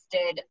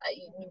requested.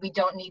 We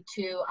don't need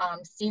to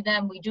see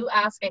them. We do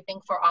ask, I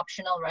think, for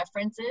optional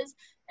references.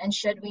 And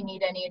should we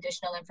need any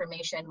additional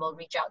information, we'll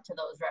reach out to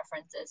those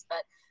references.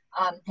 But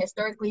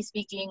historically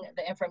speaking,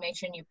 the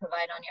information you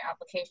provide on your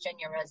application,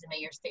 your resume,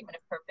 your statement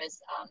of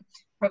purpose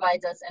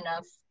provides us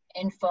enough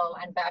info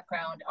and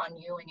background on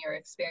you and your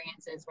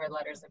experiences where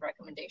letters of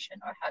recommendation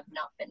have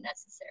not been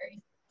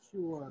necessary.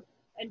 Sure.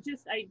 And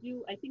just, I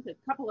think a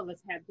couple of us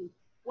had things.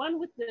 One,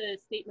 with the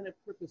statement of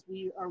purpose,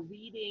 we are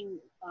reading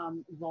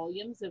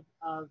volumes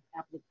of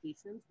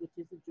applications, which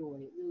is a joy.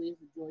 It really is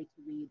a joy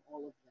to read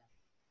all of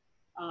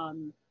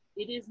them.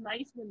 It is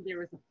nice when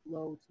there is a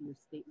flow to your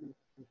statement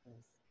of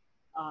purpose.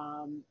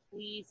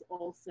 Please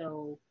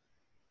also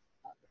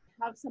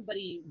have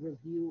somebody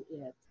review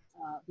it.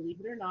 Believe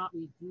it or not,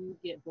 we do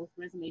get both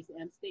resumes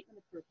and statement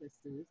of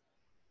purposes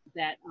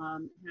that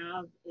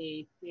have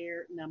a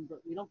fair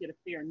number. We don't get a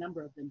fair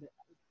number of them, but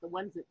the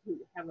ones that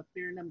have a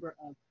fair number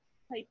of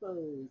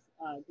typos,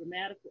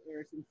 grammatical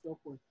errors, and so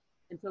forth.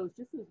 And so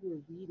just as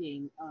we're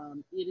reading,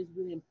 it is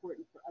really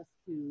important for us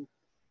to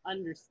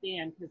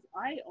understand, because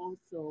I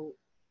also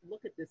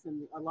look at this,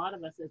 and a lot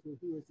of us as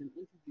reviewers and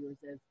interviewers,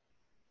 as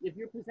if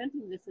you're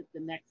presenting this at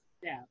the next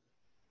step,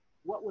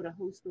 what would a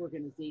host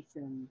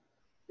organization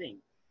think?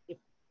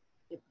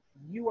 If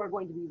you are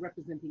going to be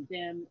representing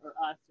them or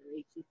us or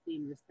HCC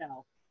and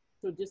yourself.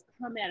 So just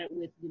come at it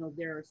with,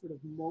 there are sort of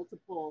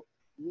multiple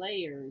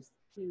layers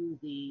to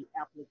the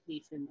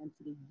application and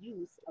to the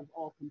use of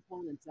all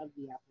components of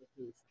the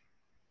application.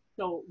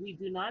 So we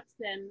do not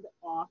send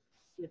off,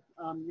 if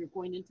you're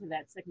going into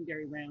that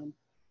secondary round,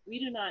 we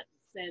do not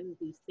send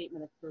the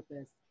statement of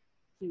purpose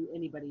to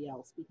anybody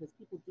else, because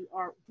people do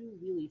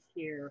really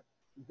share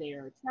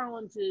their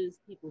challenges,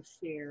 people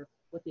share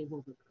what they've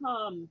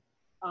overcome,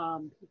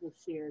 people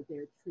share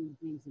their true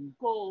dreams and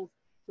goals.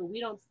 So we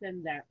don't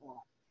send that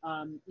off,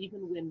 even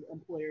when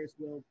employers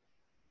will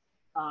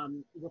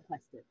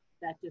request it.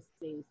 That just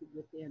stays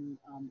within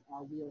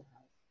our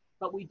wheelhouse.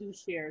 But we do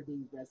share the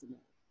resume.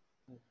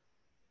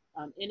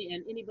 And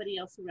anybody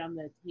else around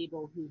the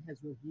table who has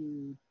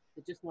reviewed,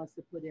 that just wants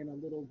to put in a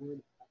little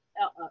word,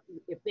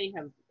 if they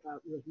have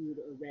reviewed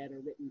or read or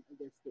written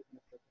their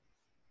statement of purpose.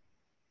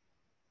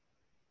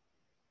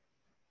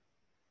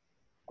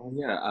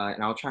 Yeah,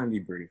 and I'll try and be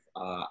brief.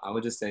 I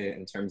would just say,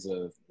 in terms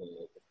of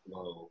the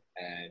flow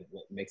and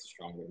what makes a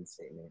strong written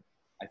statement,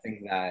 I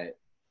think that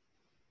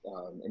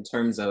in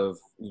terms of,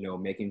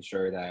 making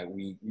sure that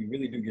we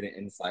really do get an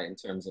insight in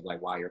terms of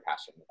like why you're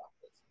passionate about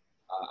this.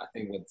 I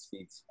think what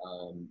speaks,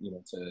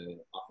 to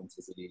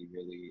authenticity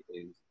really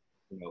is,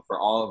 for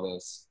all of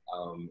us,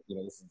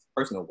 this is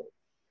personal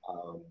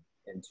work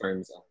in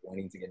terms of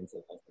wanting to get into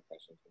the health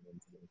profession, wanting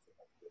to get into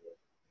healthcare.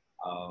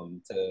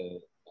 To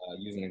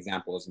use an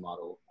example as a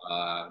model,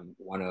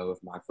 one of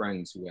my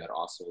friends who had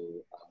also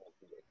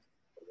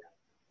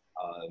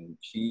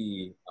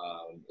she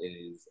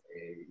is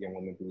a young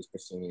woman who was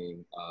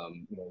pursuing,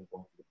 going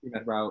through the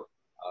pre-med route,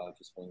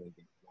 just wanting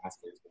to get a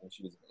master's. But when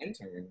she was an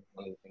intern,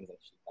 one of the things that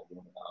she had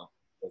learned about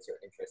was her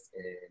interest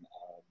in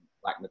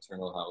Black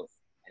maternal health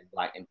and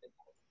Black infant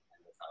health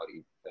and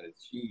mortality, because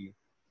she,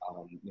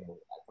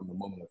 from the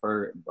moment of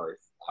her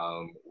birth,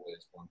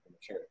 was born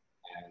premature,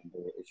 and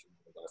there were issues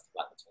with regards to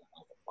Black maternal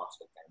health across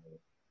her family.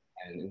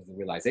 And it was the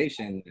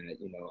realization that,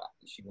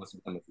 she wants to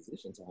become a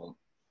physician to help,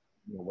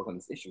 work on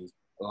these issues.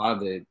 A lot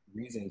of the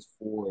reasons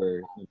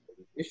for these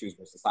issues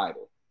were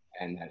societal,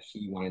 and that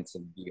she wanted to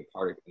be a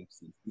part of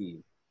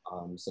HCC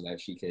so that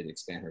she could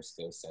expand her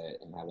skill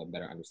set and have a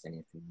better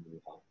understanding of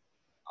community health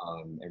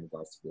in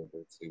regards to be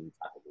able to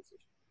tackle this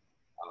issue.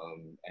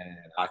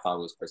 And I thought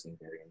it was personally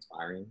very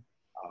inspiring.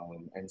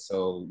 And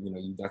so,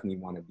 you definitely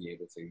want to be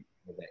able to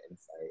give that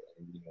insight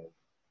and,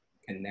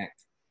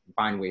 connect,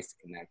 find ways to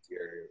connect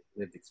your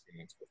lived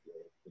experience with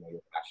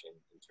your passion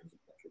in terms of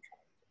what you're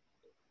trying to do.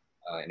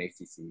 And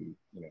HCC,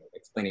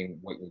 explaining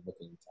what you're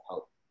looking to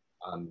help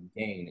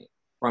gain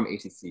from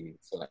HCC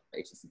so that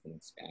HCC can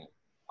expand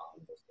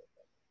those things.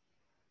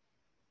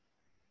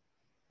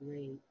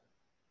 Great.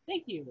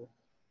 Thank you.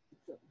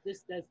 So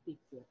this does speak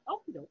to it.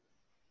 Okay,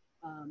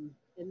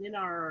 and then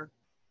our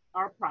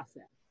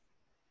process.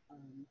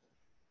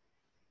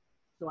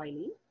 So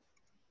Eileen?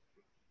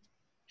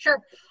 Sure.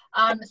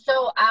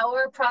 So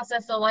our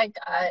process,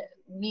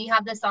 we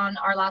have this on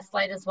our last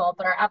slide as well,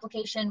 but our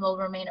application will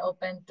remain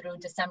open through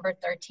December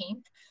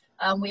 13th.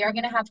 We are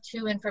going to have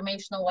 2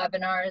 informational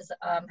webinars.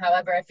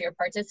 However, if you're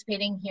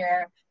participating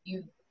here,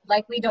 you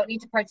likely don't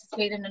need to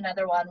participate in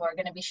another one. We're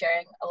going to be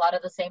sharing a lot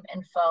of the same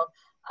info.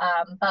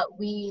 But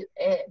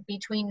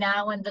between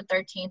now and the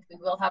 13th, we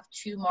will have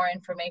 2 more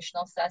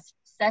informational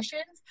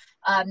sessions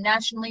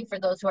nationally for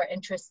those who are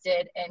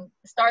interested in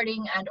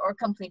starting and or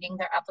completing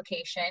their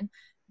application.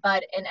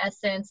 But in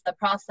essence, the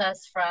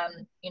process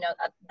from,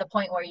 at the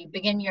point where you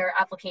begin your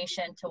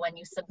application to when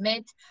you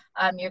submit,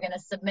 you're going to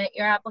submit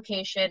your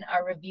application.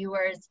 Our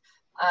reviewers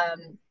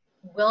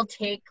will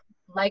take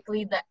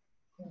likely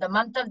the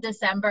month of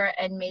December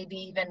and maybe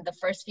even the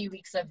first few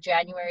weeks of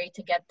January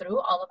to get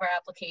through all of our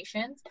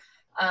applications.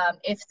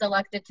 If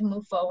selected to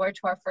move forward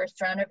to our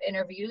first round of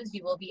interviews,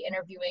 you will be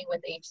interviewing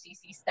with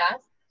HCC staff.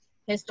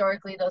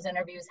 Historically, those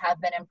interviews have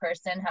been in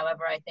person.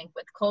 However, I think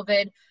with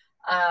COVID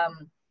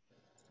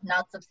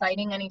not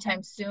subsiding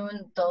anytime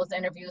soon, those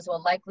interviews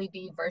will likely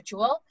be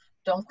virtual.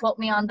 Don't quote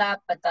me on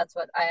that, but that's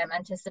what I am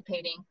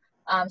anticipating.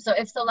 So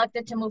if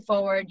selected to move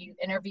forward, you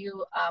interview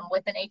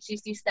with an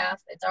HCC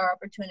staff. It's our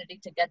opportunity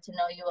to get to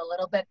know you a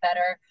little bit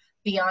better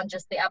beyond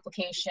just the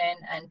application,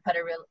 and put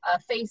a real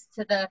face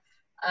to the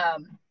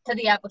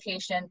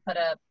application,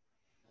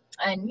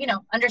 and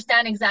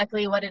understand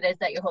exactly what it is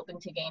that you're hoping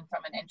to gain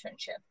from an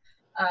internship.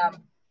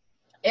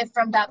 If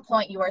from that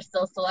point you are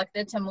still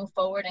selected to move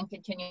forward and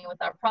continue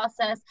with our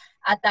process,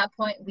 at that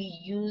point we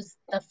use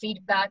the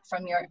feedback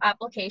from your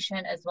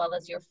application as well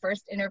as your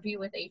first interview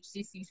with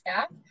HCC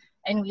staff,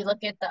 and we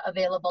look at the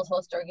available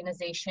host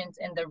organizations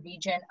in the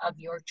region of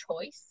your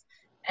choice,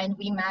 and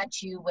we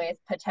match you with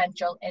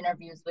potential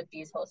interviews with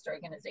these host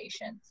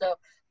organizations. So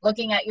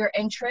looking at your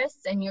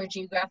interests and your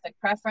geographic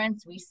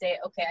preference, we say,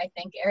 okay, I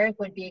think Eric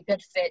would be a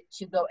good fit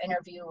to go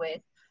interview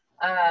with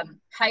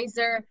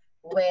Kaiser,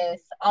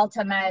 with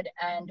Altamed,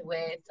 and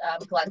with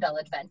Glendale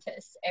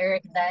Adventist.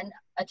 Eric then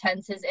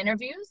attends his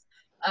interviews.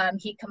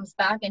 He comes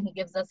back and he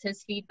gives us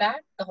his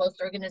feedback. The host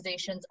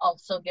organizations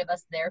also give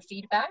us their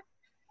feedback.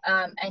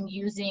 And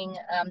using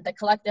the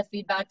collective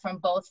feedback from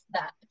both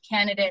that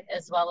candidate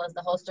as well as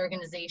the host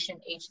organization,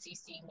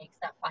 HCC makes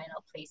that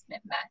final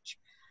placement match.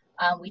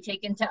 We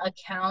take into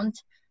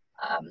account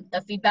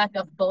the feedback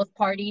of both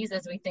parties,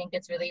 as we think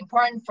it's really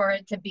important for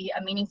it to be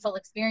a meaningful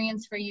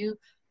experience for you,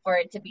 for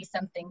it to be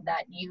something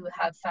that you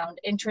have found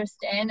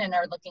interest in and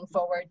are looking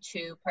forward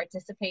to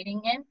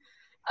participating in,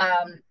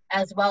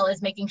 as well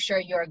as making sure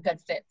you're a good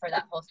fit for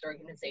that host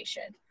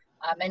organization.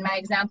 In my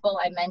example,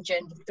 I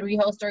mentioned 3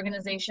 host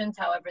organizations.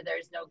 However,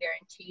 there's no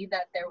guarantee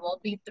that there will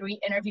be 3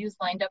 interviews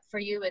lined up for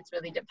you. It's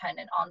really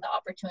dependent on the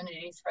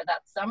opportunities for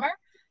that summer,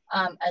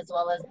 as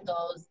well as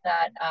those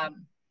that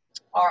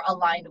are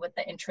aligned with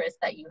the interest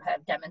that you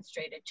have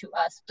demonstrated to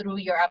us through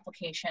your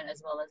application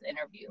as well as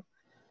interview.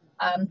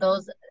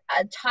 Those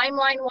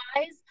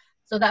timeline-wise,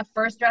 so that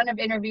first round of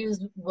interviews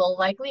will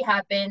likely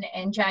happen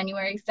in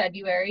January,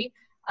 February.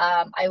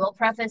 I will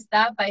preface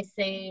that by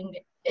saying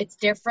it's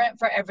different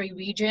for every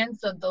region.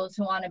 So those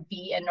who want to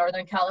be in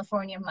Northern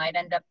California might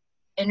end up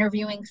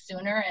interviewing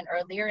sooner and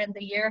earlier in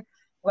the year,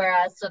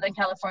 whereas Southern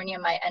California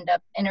might end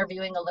up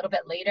interviewing a little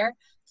bit later.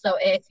 So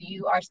if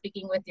you are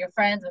speaking with your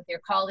friends, with your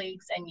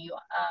colleagues, and you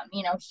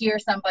hear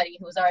somebody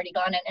who's already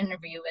gone an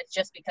interview, it's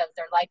just because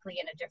they're likely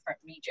in a different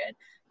region.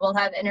 We'll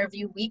have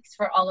interview weeks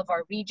for all of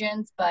our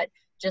regions, but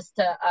just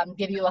to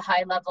give you a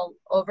high-level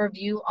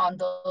overview on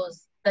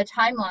the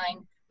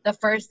timeline, the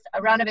first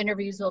round of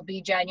interviews will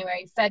be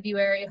January,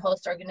 February.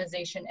 Host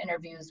organization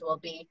interviews will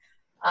be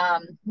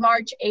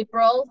March,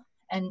 April,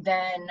 and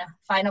then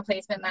final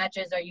placement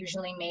matches are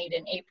usually made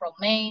in April,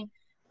 May.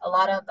 A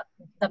lot of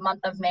the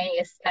month of May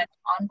is spent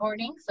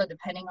onboarding. So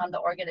depending on the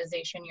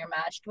organization you're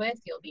matched with,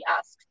 you'll be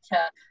asked to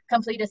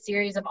complete a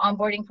series of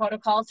onboarding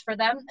protocols for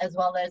them, as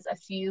well as a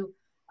few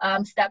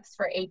steps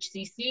for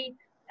HCC.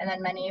 And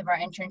then many of our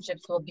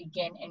internships will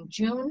begin in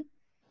June.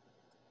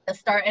 The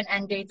start and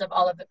end dates of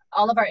all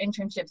of our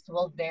internships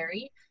will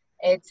vary.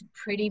 It's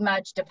pretty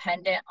much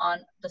dependent on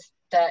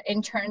the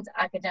intern's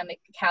academic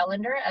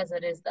calendar, as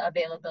it is the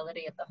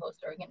availability of the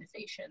host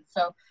organization.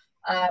 So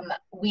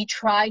we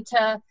try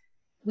to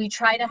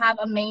have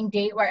a main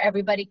date where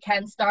everybody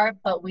can start,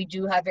 but we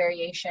do have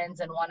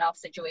variations and one-off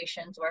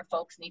situations where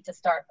folks need to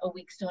start a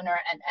week sooner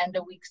and end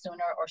a week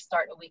sooner, or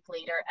start a week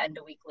later, end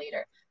a week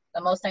later.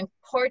 The most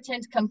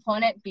important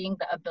component being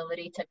the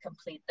ability to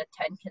complete the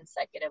 10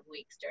 consecutive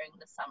weeks during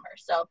the summer.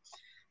 So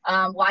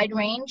wide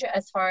range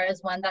as far as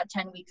when that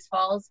 10 weeks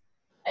falls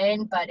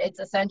in, but it's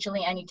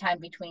essentially any time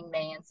between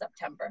May and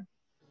September.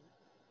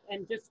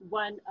 And just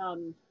one, a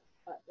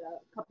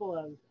couple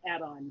of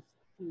add-ons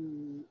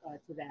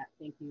to that.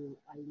 Thank you,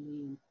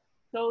 Eileen.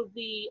 So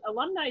the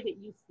alumni that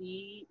you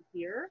see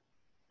here,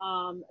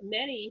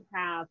 many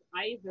have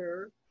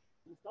either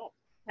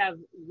have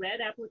read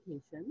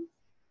applications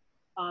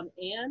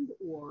and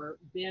or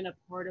been a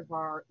part of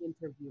our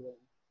interviewing.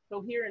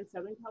 So here in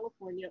Southern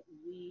California,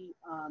 we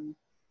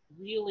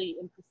really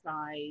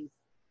emphasize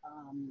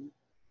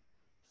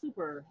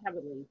super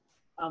heavily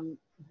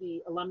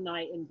the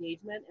alumni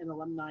engagement and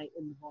alumni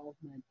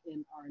involvement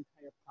in our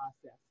entire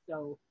process.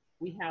 So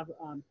we have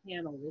a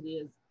panel that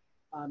is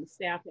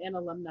staff and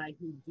alumni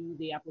who do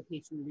the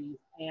application reads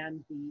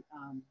and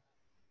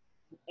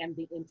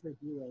the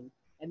interviewing.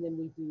 And then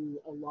we do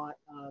a lot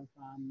of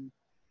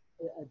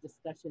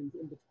discussions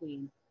in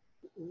between.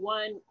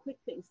 One quick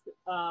thing,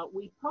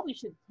 we probably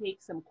should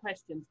take some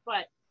questions,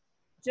 but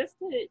just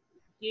to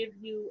give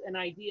you an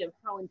idea of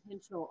how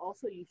intentional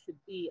also you should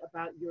be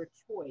about your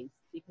choice,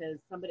 because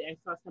I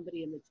saw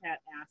somebody in the chat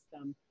ask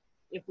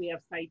if we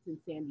have sites in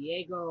San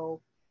Diego.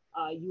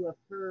 You have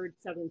heard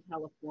Southern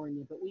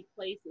California, but we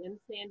place in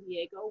San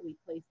Diego, we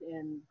place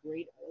in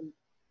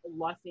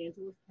Los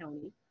Angeles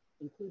County,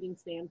 including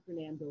San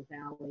Fernando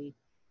Valley,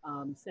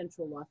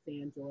 Central Los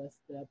Angeles,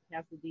 the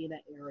Pasadena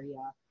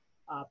area,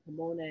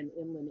 Pomona and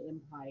Inland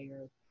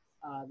Empire,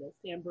 the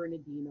San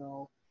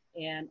Bernardino,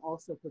 and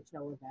also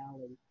Coachella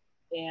Valley.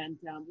 And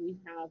we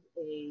have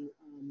a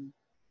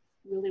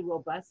really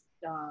robust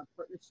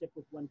partnership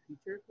with One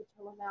Future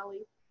Coachella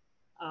Valley.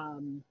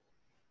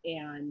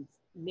 And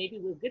maybe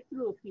we'll get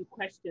through a few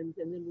questions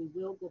and then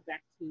we will go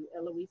back to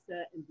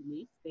Eloisa and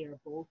Denise. They are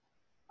both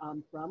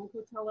from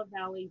Coachella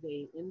Valley.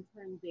 They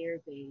interned there,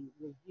 they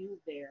reviewed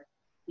there,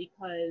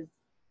 because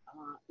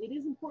it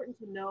is important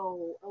to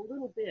know a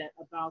little bit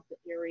about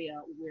the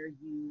area where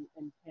you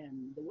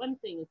intend. The one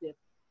thing is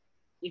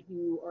if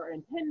you are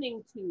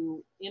intending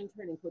to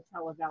intern in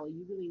Coachella Valley,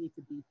 you really need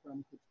to be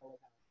from Coachella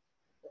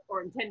Valley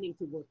or intending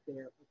to work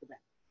there at the bank.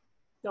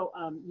 So,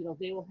 you know,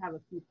 they will have a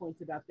few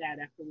points about that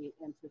after we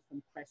answer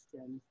some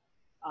questions.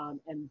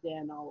 And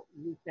then I'll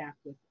loop back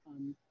with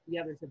the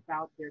others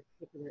about their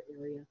particular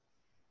area.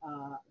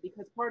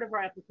 Because part of our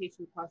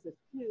application process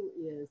too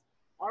is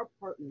our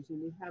partners,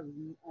 and we have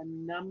a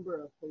number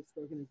of host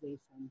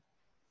organizations.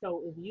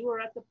 So if you are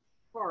at the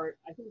part,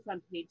 I think it's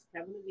on page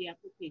 7 of the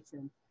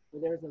application,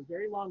 where there's a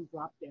very long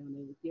drop down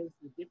and it gives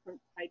the different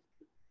types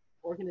of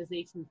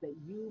organizations that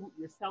you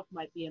yourself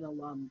might be an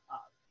alum of.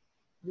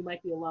 You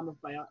might be alum of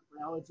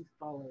Biology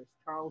Scholars,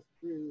 Charles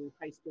Drew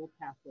High School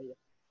Pathway.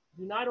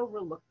 Do not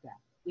overlook that.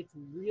 It's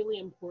really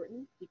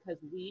important because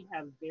we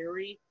have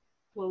very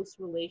close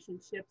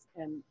relationships,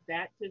 and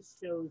that just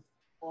shows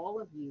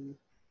all of you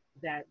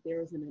that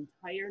there's an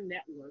entire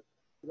network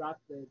throughout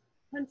the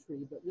country,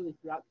 but really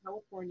throughout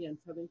California and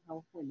Southern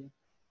California,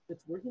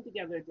 that's working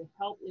together to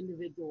help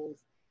individuals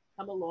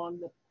come along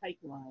the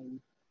pipeline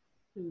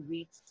to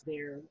reach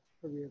their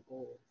career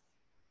goals.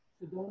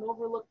 So don't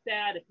overlook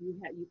that. If you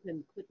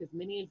can click as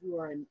many as you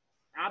are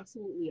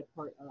absolutely a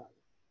part of.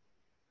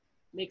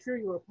 Make sure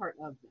you're a part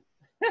of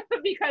them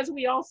because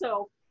we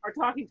also are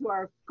talking to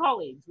our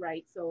colleagues,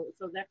 right? So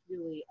that's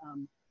really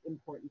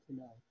important to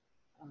know.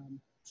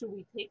 Should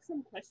we take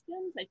some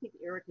questions? I think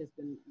Eric has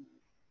been,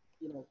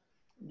 you know.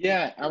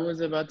 Yeah, I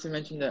was about to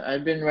mention that.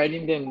 I've been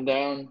writing them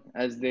down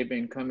as they've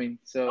been coming.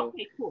 So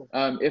okay, cool.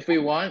 If we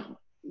want,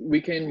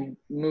 we can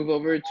move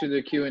over to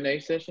the Q&A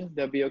session.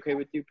 That'd be okay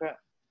with you, Pat?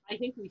 I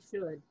think we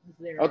should.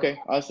 Okay,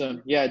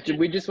 awesome. Yeah,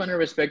 we just want to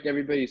respect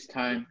everybody's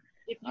time.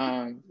 If you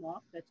can come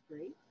off, that's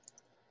great.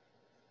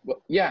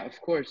 Well, yeah, of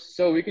course.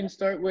 So we can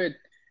start with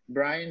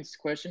Brian's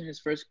question.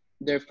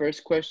 Their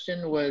first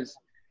question was,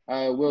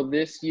 will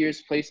this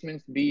year's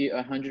placements be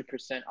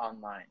 100%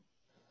 online?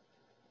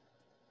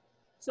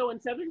 So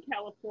in Southern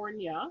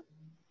California,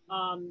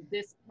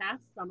 this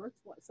past summer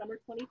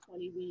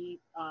 2020, we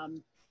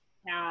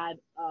had,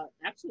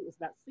 actually it was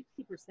about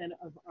 60%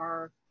 of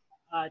our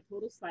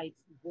total sites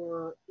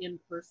were in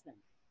person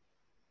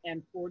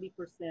and 40%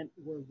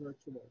 were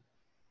virtual.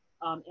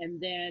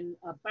 And then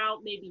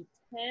about maybe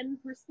 10%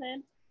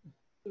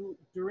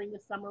 during the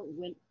summer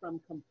went from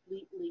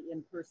completely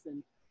in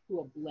person to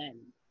a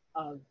blend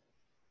of,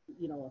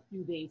 you know, a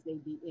few days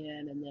they'd be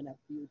in and then a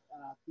few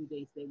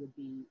days they would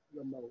be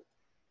remote.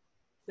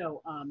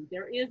 So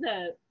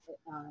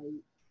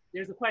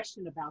there's a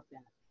question about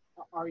that.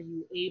 Are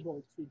you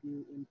able to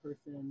do in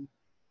person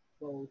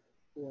both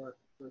or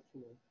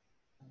virtual?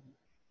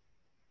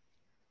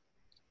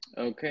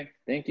 Okay,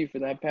 thank you for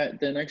that, Pat.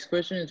 The next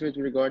question is with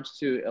regards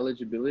to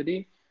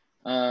eligibility.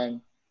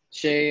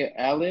 Shay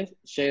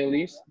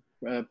Elise,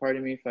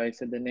 pardon me if I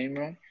said the name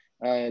wrong.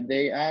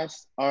 They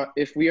asked,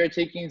 if we are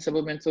taking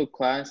supplemental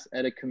class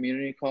at a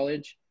community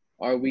college,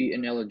 are we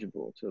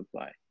ineligible to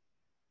apply?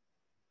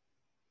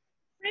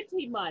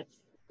 Pretty much.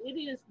 It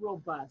is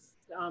robust.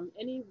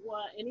 Any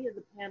of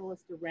the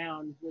panelists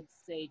around would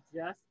say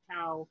just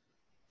how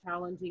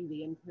challenging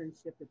the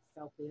internship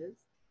itself is.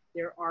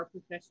 There are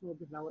professional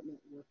development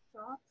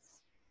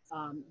workshops.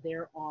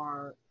 There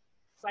are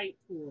site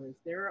tours.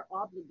 There are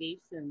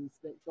obligations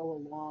that go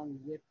along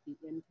with the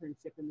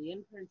internship, and the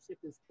internship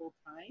is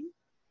full-time.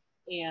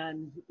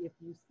 And if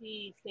you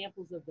see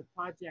samples of the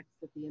projects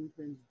that the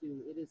interns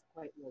do, it is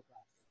quite robust.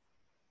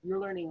 You're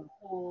learning a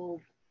whole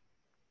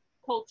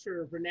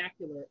culture,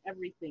 vernacular,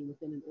 everything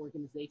within an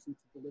organization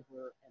to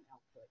deliver an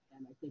output.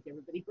 And I think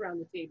everybody around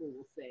the table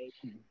will say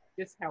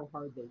just how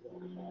hard they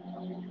work.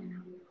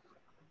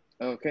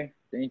 Okay,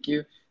 thank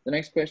you. The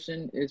next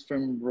question is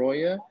from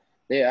Roya.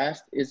 They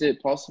asked, is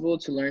it possible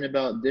to learn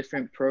about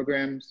different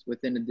programs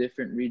within a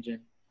different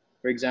region?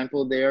 For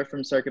example, they are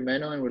from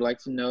Sacramento and would like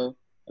to know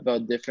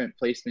about different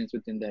placements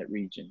within that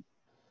region.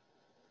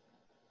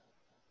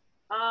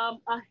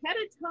 Ahead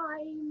of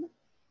time,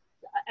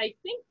 I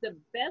think the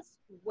best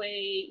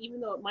way, even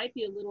though it might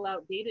be a little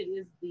outdated,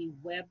 is the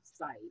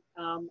website.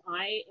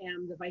 I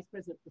am the Vice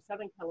President for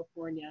Southern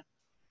California,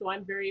 so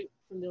I'm very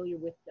familiar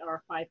with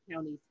our 5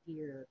 counties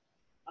here.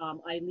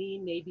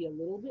 Eileen may be a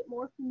little bit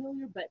more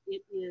familiar, but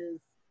it is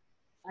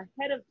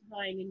ahead of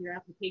time in your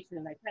application,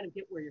 and I kind of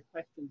get where your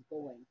question's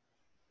going.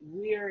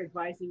 We're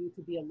advising you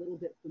to be a little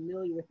bit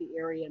familiar with the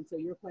area, and so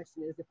your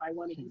question is, if I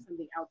want to do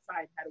something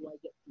outside, how do I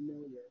get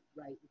familiar,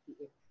 right, with the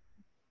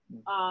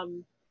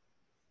area?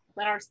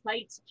 But our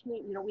sites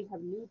change, you know, we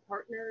have new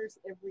partners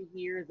every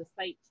year, the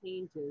site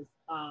changes.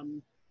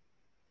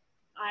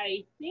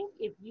 I think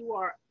if you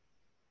are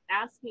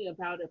asking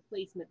about a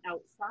placement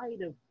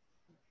outside of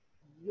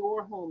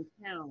your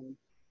hometown,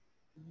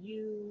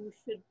 you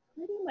should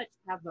pretty much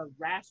have a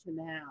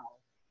rationale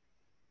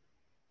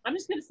I'm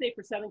just going to say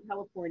for Southern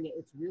California,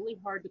 it's really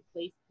hard to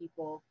place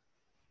people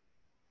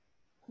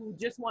who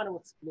just want to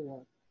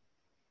explore,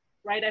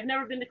 right? I've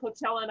never been to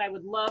Coachella and I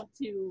would love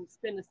to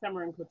spend the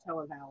summer in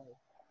Coachella Valley.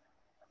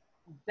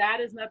 That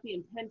is not the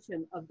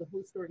intention of the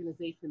host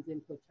organizations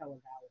in Coachella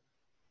Valley.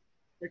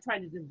 They're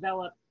trying to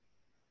develop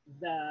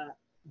the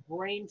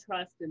brain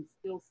trust and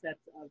skill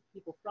sets of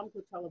people from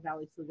Coachella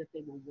Valley so that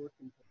they will work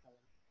in Coachella.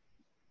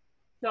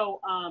 So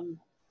I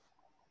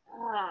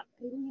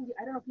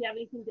don't know if you have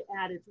anything to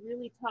add. It's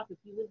really tough. If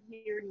you live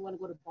here and you want to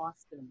go to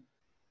Boston,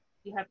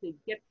 you have to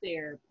get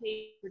there,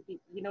 pay for,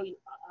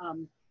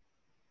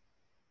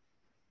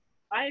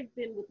 I've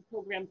been with the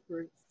program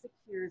for 6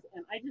 years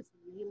and I just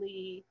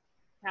really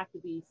have to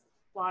be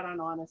spot on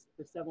honest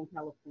for Southern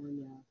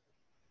California.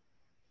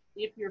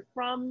 If you're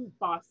from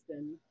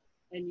Boston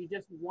and you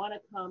just want to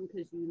come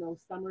because you know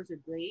summers are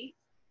great,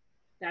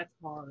 that's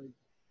hard.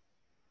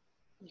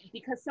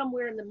 Because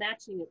somewhere in the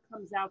matching, it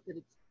comes out that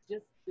it's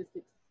just this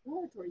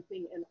exploratory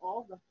thing and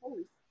all the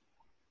hosts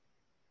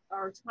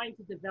are trying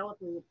to develop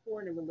a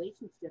rapport and a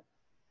relationship.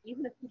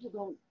 Even if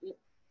people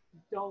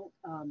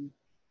don't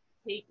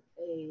take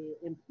a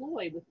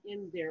employee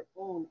within their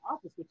own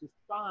office, which is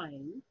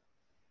fine,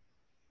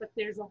 but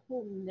there's a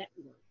whole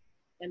network.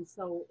 And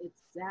so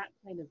it's that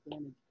kind of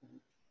vantage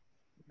point.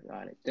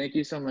 Got it. Thank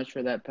you so much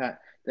for that, Pat.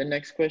 The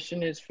next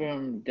question is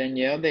from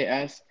Danielle. They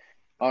asked,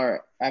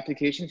 are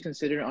applications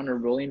considered on a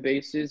rolling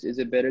basis? Is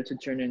it better to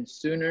turn in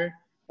sooner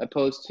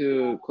opposed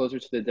to closer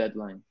to the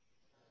deadline?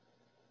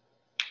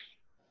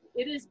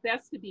 It is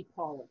best to be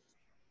polished.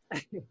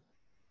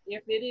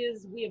 If it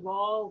is, we have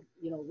all,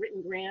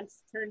 written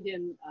grants, turned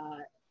in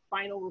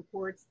final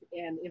reports,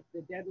 and if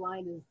the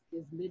deadline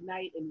is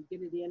midnight and you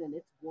get it in and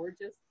it's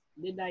gorgeous,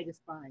 midnight is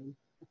fine.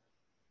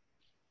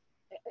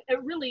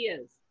 It really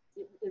is.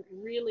 It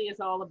really is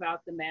all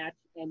about the match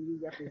and you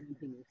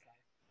representing yourself.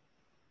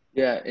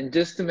 Yeah, and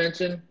just to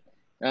mention,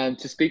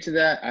 to speak to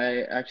that,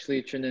 I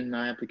actually turned in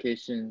my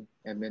application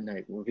at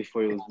midnight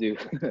before it was due.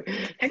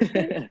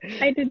 Actually,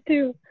 I did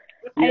too.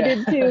 Yeah. I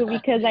did too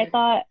because I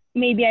thought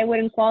maybe I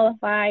wouldn't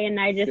qualify, and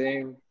I just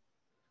Same.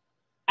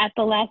 At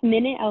the last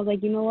minute I was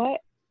like, you know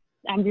what?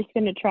 I'm just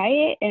gonna try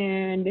it,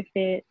 and if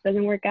it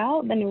doesn't work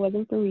out, then it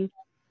wasn't for me.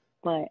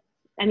 But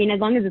I mean, as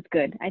long as it's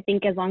good, I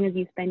think as long as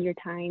you spend your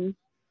time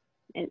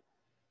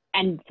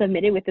and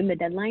submit it within the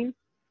deadline,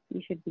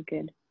 you should be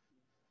good.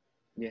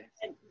 Yes.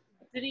 And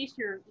Denise,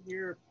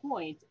 your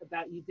point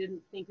about you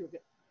didn't think you were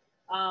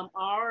good.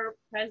 Our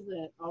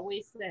president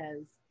always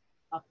says,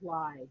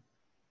 apply.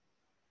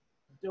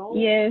 Don't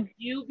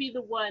you be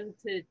the one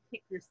to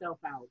kick yourself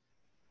out,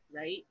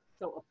 right?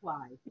 So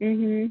apply.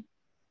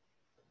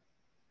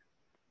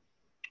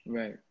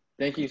 Right.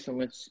 Thank you so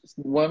much.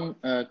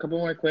 A couple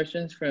more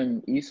questions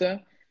from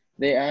Isa.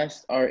 They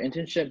asked, are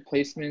internship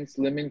placements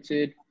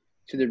limited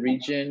to the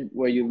region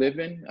where you live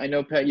in? I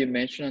know, Pat, you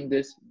mentioned on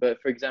this, but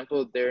for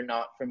example, they're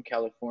not from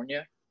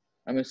California.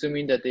 I'm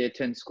assuming that they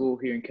attend school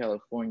here in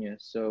California.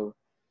 So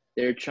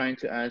they're trying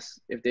to ask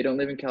if they don't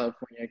live in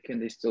California, can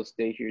they still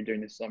stay here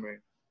during the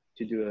summer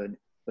to do a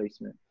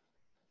placement?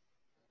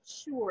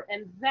 Sure,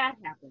 and that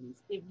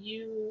happens if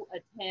you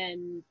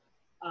attend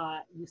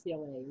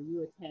UCLA or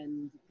you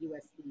attend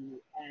USC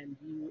and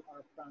you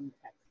are from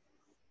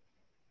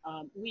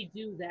Texas. We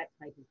do that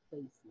type of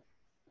placement,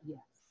 yes.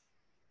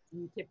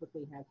 You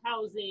typically have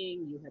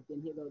housing, you have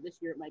been here, though this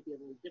year it might be a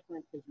little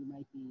different because you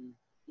might be,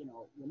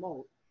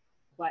 remote,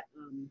 but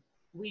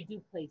we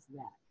do place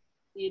that.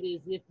 It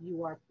is if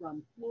you are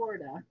from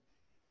Florida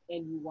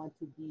and you want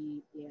to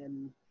be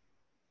in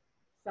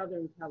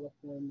Southern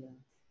California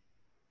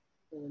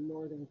or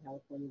Northern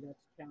California, that's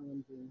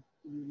challenging.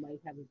 You might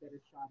have a better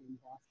shot in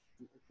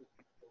Boston.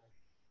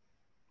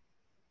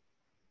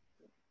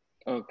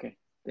 Okay,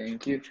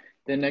 thank you.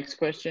 The next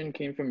question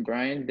came from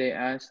Brian. They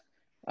asked,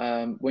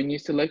 when you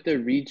select a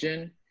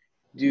region,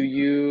 do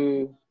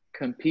you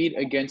compete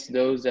against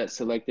those that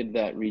selected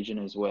that region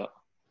as well?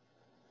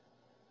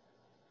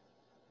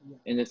 Yeah.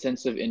 In the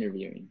sense of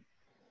interviewing?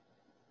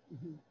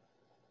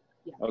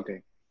 Yeah.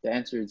 Okay, the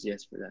answer is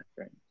yes for that,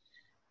 right?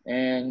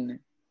 And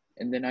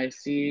then I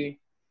see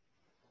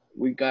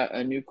we got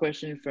a new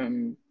question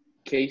from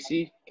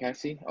Cassie.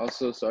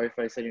 Also, sorry if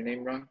I said your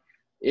name wrong.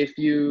 If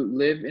you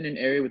live in an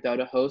area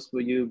without a host,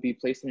 will you be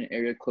placed in an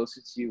area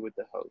closest to you with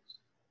the host?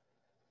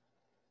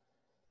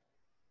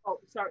 Oh,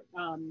 sorry.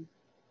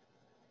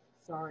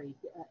 Sorry.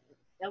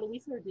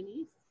 Eloisa or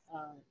Denise?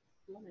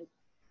 You want to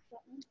that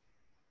one?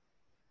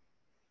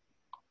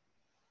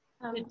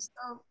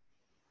 So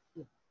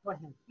yeah, go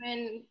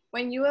ahead.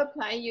 When you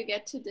apply, you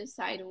get to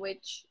decide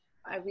which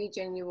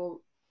region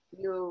you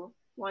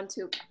want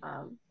to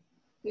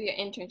do your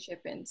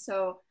internship in.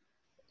 So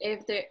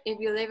if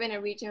you live in a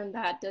region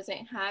that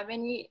doesn't have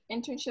any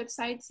internship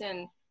sites,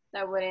 then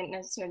that wouldn't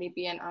necessarily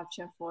be an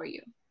option for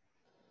you.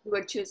 You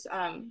would choose,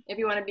 if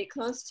you want to be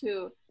close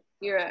to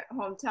your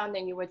hometown,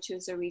 then you would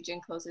choose the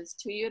region closest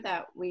to you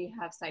that we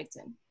have sites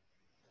in.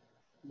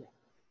 Yeah.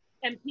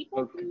 And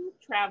people do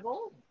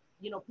travel.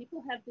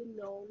 People have been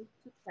known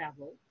to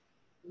travel.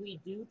 We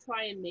do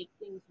try and make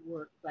things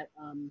work, but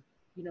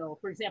you know,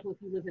 for example, if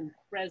you live in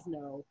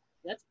Fresno,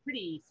 that's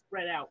pretty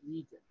spread out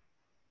region.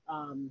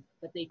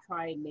 But they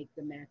try and make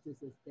the matches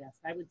as best.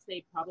 I would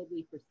say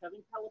probably for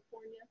Southern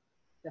California,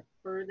 the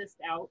furthest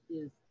out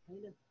is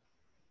kind of,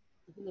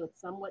 even though it's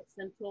somewhat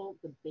central,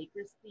 the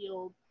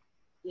Bakersfield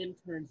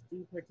interns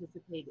do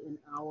participate in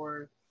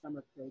our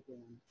summer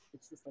program.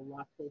 It's just a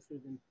lot closer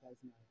than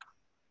Fresno.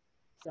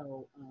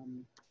 So,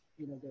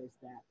 you know, there's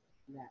that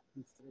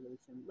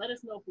consideration. Let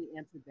us know if we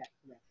answered that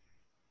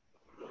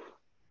correctly.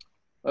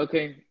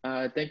 Okay,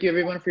 thank you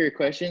everyone for your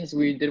questions.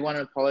 We did want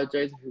to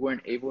apologize if we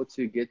weren't able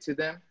to get to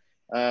them.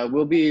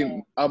 I'll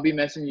be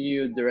messaging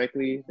you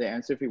directly the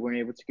answer if we weren't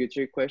able to get to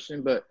your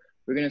question, but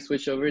we're gonna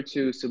switch over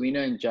to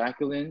Selena and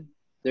Jacqueline.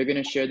 They're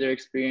gonna share their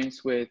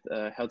experience with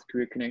Health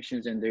Career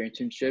Connections and their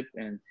internship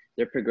and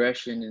their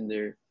progression in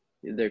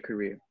their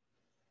career.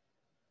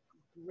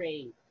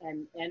 Great,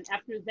 and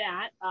after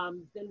that,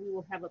 then we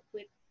will have a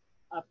quick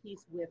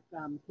piece with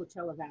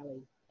Coachella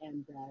Valley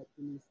and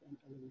Denise and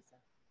Eloisa.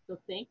 So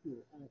thank you.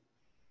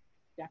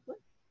 Jacqueline?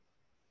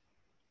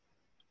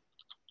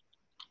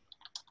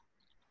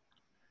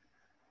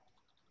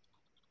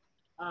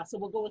 So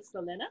we'll go with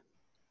Selena.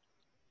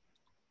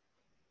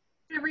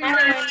 Everyone.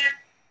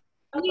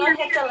 Oh, go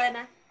ahead,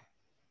 Selena.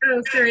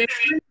 Oh, sorry.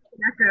 An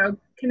echo.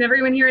 Can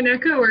everyone hear an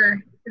echo,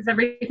 or is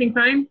everything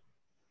fine?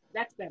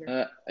 That's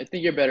better. I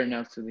think you're better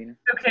now, Selena.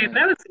 Okay,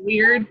 that was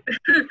weird.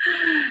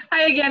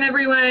 Hi again,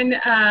 everyone.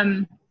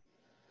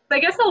 I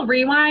guess I'll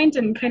rewind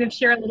and kind of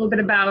share a little bit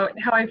about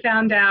how I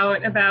found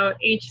out about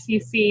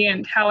HCC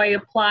and how I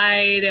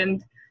applied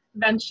and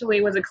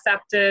eventually was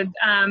accepted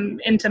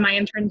into my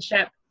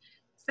internship.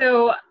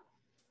 So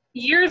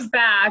years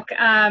back,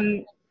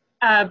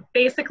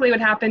 basically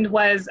what happened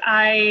was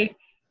I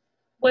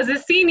was a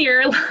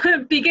senior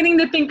beginning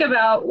to think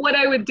about what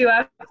I would do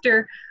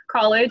after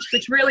college,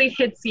 which really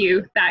hits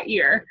you that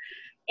year.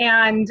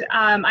 And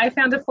I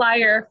found a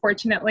flyer,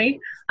 fortunately,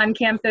 on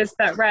campus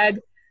that read,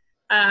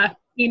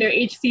 you know,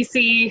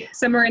 HCC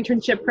summer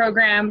internship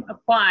program,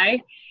 apply.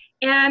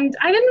 And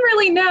I didn't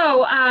really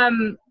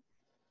know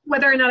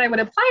whether or not I would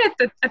apply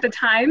at the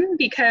time,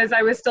 because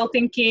I was still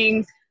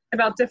thinking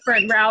about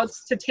different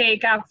routes to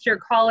take after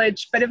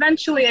college. But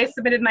eventually I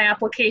submitted my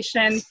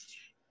application.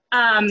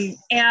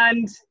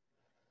 And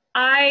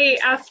I,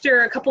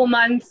 after a couple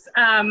months,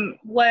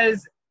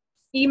 was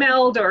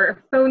emailed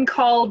or phone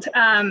called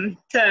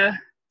to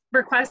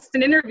request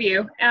an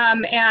interview.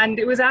 And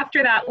it was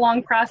after that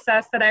long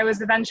process that I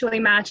was eventually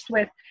matched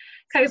with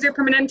Kaiser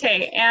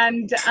Permanente.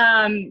 And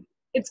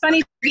it's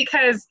funny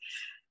because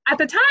at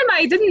the time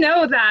I didn't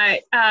know that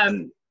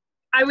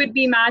I would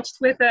be matched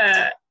with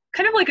a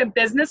kind of like a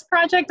business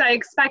project. I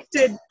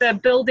expected the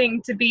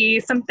building to be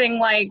something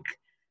like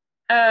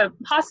a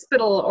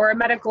hospital or a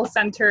medical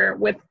center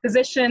with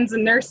physicians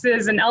and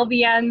nurses and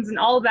LVNs and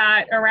all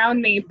that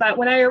around me. But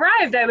when I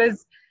arrived, I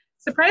was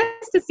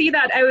surprised to see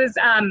that I was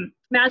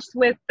matched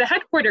with the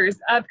headquarters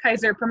of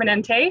Kaiser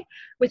Permanente,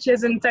 which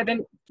is in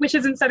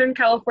Southern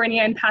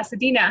California in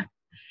Pasadena.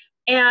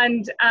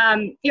 And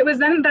it was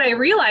then that I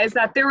realized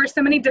that there were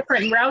so many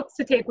different routes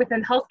to take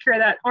within healthcare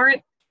that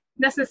aren't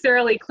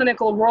necessarily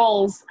clinical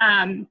roles.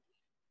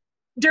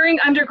 During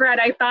undergrad,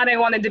 I thought I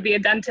wanted to be a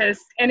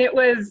dentist, and it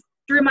was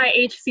through my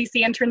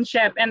HCC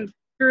internship and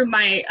through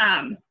my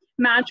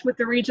match with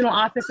the regional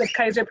office of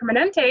Kaiser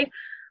Permanente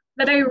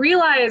that I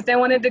realized I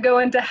wanted to go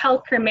into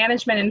healthcare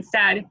management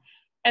instead.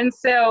 And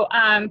so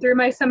through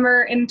my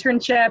summer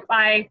internship,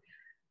 I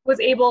was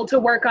able to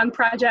work on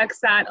projects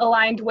that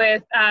aligned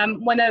with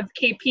one of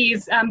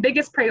KP's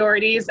biggest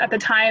priorities at the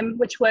time,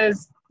 which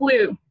was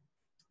flu.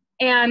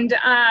 And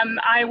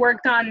I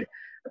worked on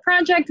a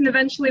project and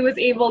eventually was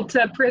able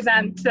to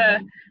present to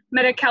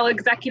Medi-Cal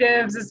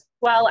executives as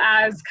well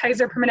as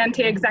Kaiser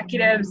Permanente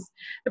executives.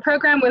 The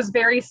program was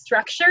very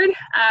structured,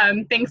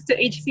 thanks to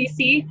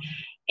HCC.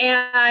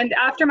 And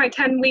after my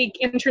 10-week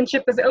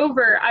internship was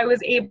over, I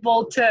was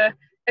able to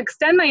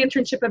extend my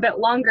internship a bit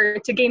longer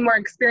to gain more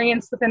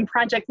experience within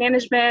project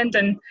management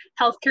and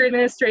healthcare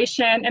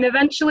administration. And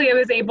eventually I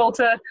was able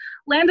to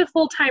land a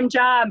full-time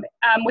job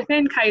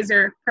within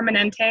Kaiser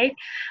Permanente.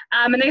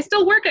 And I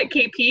still work at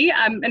KP,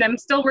 and I'm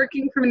still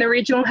working from the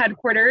regional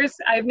headquarters.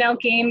 I've now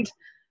gained,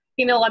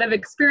 you know, a lot of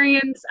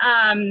experience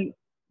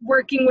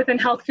working within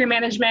healthcare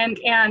management,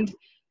 and,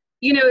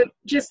 you know,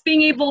 just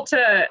being able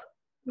to,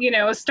 you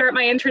know, start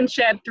my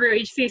internship through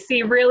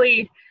HCC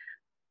really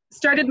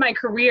started my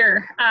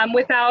career.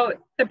 Without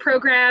the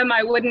program,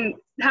 I wouldn't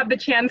have the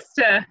chance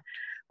to,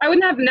 I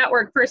wouldn't have the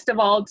network, first of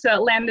all, to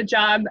land a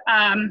job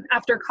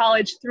after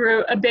college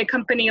through a big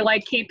company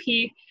like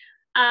KP.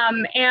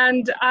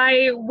 And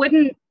I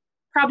wouldn't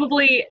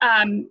probably,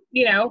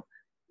 you know,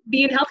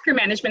 be in healthcare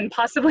management.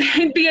 Possibly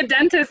I'd be a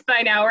dentist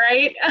by now,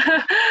 right?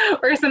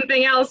 Or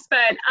something else.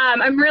 But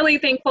I'm really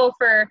thankful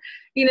for,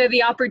 you know,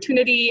 the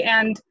opportunity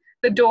and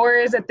the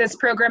doors that this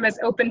program has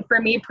opened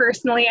for me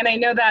personally. And I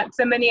know that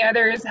so many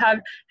others have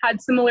had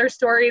similar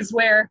stories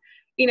where,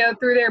 you know,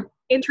 through their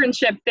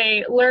internship,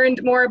 they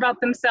learned more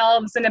about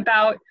themselves and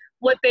about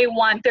what they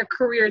want their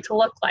career to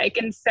look like.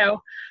 And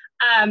so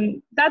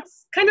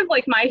That's kind of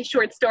like my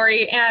short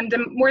story, and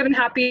I'm more than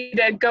happy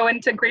to go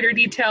into greater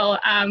detail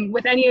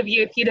with any of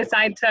you if you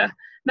decide to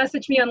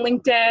message me on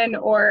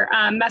LinkedIn or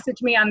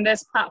message me on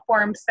this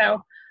platform.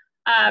 So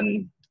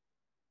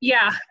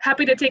yeah,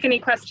 happy to take any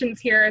questions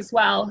here as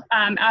well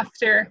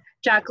after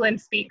Jacqueline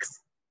speaks.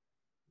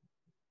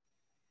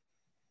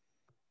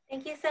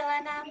 Thank you,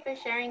 Selena, for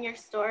sharing your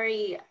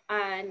story.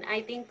 And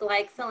I think,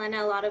 like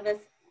Selena, a lot of us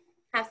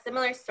have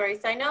similar stories.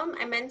 So I know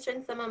I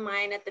mentioned some of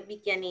mine at the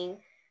beginning.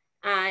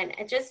 And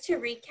just to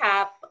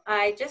recap,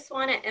 I just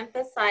want to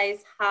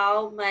emphasize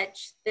how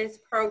much this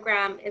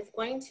program is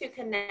going to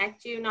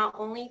connect you not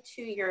only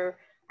to your,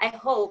 I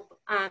hope,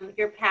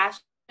 your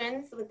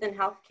passions within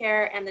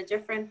healthcare and the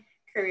different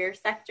career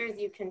sectors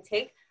you can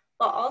take,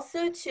 but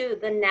also to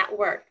the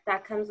network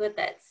that comes with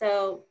it.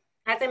 So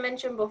as I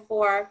mentioned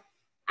before,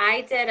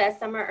 I did a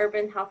summer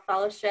urban health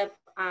fellowship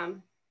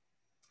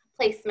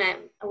placement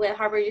with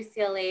Harvard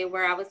UCLA,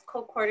 where I was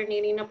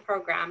co-coordinating a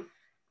program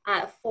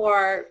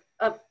for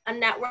a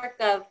network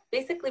of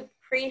basically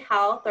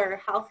pre-health or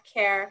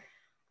healthcare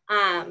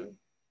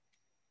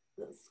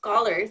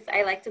scholars,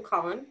 I like to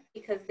call them,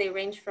 because they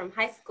range from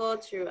high school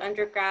to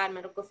undergrad,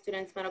 medical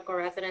students, medical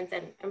residents,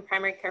 and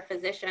primary care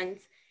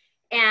physicians,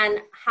 and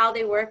how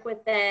they work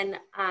within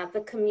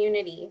the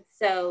community.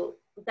 So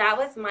that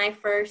was my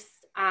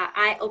first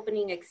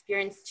eye-opening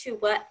experience to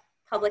what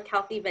public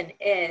health even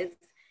is,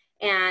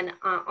 and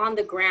on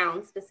the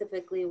ground,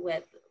 specifically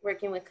with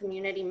working with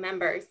community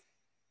members.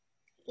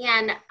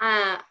 And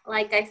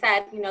like I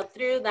said, you know,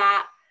 through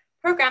that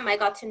program, I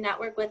got to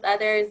network with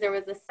others. There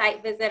was a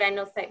site visit. I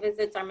know site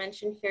visits are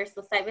mentioned here.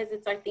 So site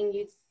visits are things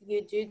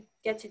you do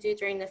get to do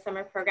during the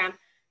summer program,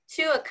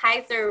 to a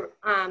Kaiser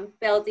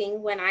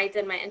building when I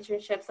did my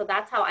internship. So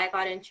that's how I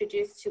got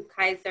introduced to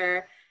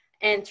Kaiser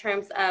in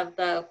terms of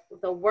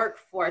the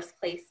workforce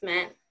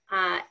placement.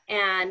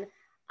 And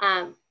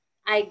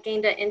I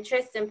gained an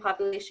interest in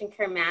population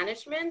care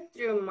management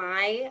through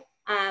my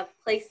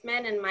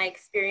placement and my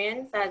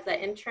experience as an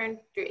intern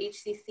through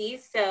HCC.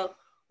 So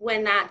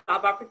when that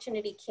job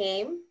opportunity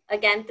came,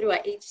 again, through a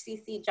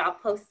HCC job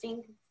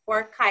posting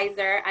for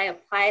Kaiser, I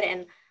applied,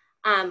 and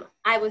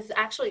I was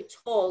actually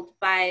told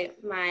by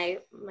my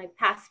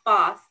past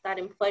boss that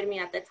employed me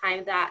at the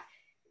time that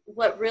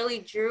what really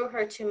drew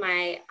her to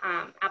my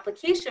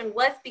application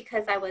was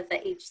because I was a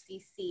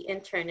HCC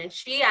intern, and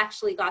she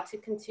actually got to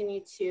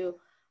continue to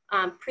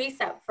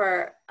precept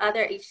for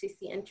other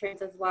HCC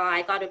interns as well.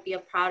 I got to be a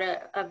part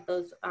of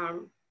those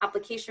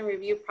application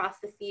review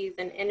processes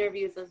and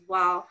interviews as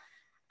well.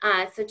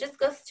 So just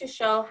goes to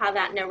show how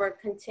that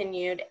network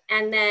continued.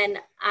 And then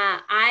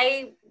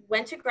I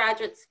went to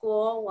graduate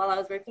school while I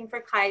was working for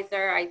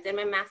Kaiser. I did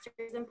my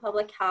master's in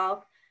public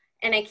health,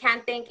 and I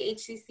can't thank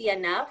HCC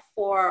enough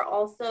for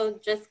also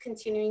just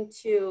continuing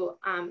to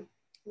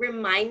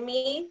remind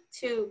me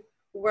to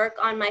work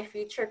on my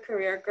future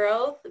career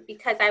growth,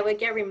 because I would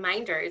get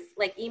reminders,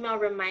 like email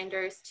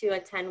reminders to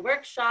attend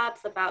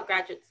workshops about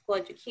graduate school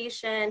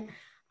education.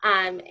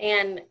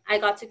 And I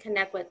got to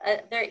connect with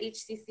other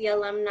HCC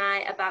alumni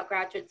about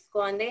graduate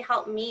school, and they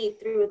helped me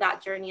through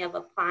that journey of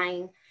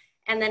applying.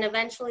 And then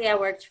eventually I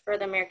worked for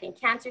the American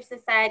Cancer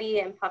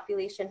Society and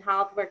population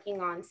health, working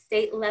on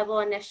state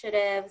level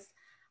initiatives.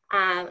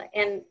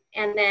 And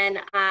then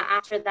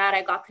after that,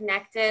 I got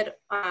connected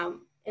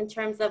in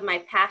terms of my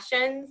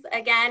passions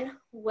again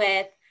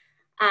with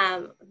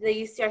the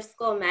UCR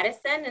School of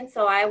Medicine. And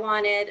so I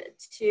wanted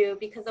to,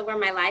 because of where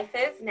my life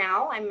is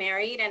now, I'm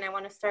married and I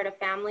want to start a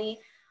family.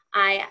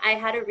 I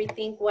had to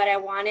rethink what I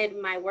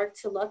wanted my work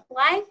to look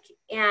like,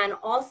 and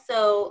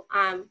also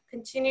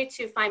continue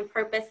to find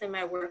purpose in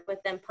my work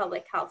within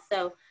public health.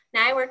 So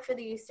now I work for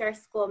the UCR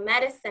School of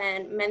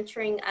Medicine,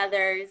 mentoring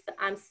others.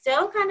 I'm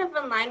still kind of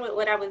in line with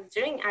what I was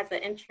doing as an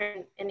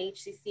intern in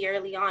HCC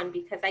early on,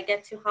 because I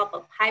get to help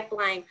a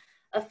pipeline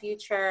of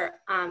future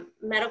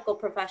medical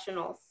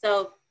professionals.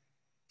 So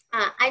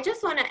I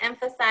just want to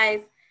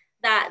emphasize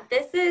that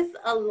this is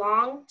a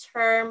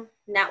long-term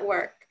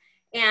network,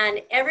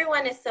 and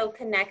everyone is so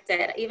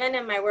connected. Even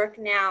in my work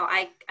now,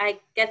 I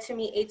get to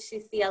meet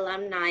HCC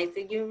alumni.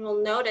 So you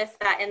will notice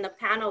that in the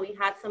panel, we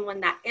had someone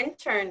that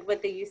interned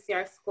with the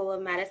UCR School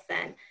of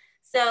Medicine.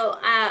 So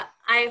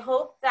I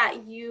hope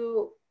that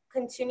you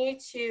continue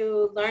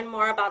to learn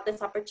more about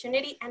this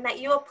opportunity and that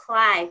you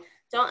apply.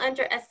 Don't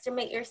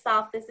underestimate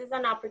yourself. This is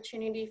an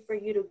opportunity for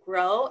you to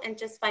grow and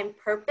just find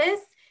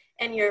purpose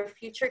in your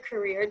future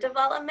career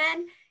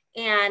development,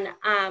 and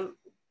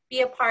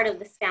be a part of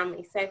this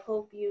family. So I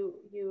hope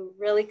you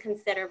really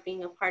consider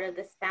being a part of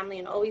this family,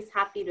 and always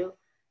happy to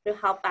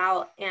help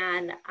out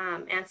and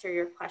answer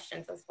your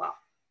questions as well.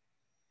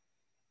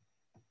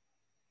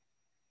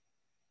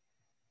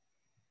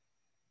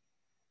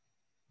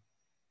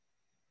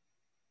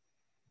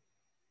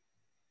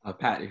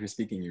 Pat, if you're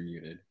speaking, you're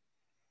muted.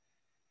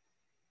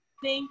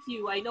 Thank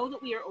you. I know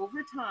that we are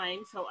over time,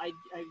 so I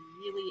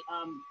really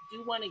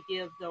do want to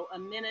give, though, a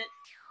minute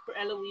for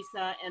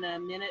Eloisa and a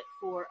minute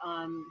for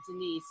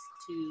Denise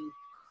to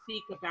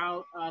speak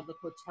about the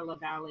Coachella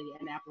Valley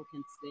and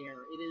applicants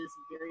there. It is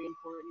very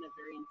important, a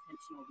very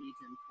intentional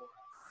region for us.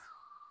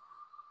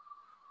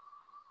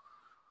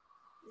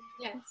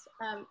 Yes,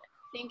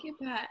 thank you,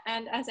 Pat.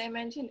 And as I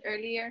mentioned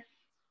earlier,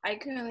 I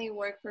currently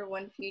work for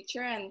One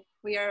Future, and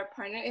we are a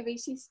partner of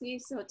HCC.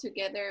 So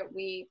together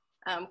we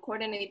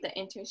coordinate the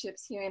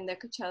internships here in the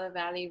Coachella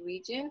Valley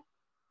region.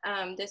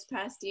 This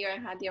past year, I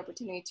had the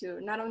opportunity to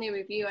not only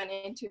review and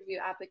interview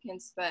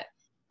applicants, but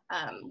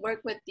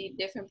work with the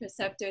different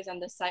preceptors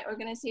and the site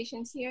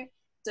organizations here.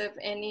 So if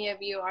any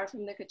of you are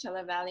from the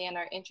Coachella Valley and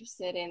are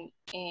interested in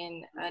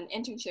an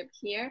internship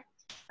here,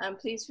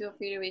 please feel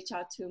free to reach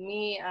out to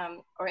me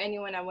or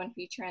anyone at One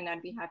Future, and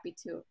I'd be happy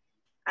to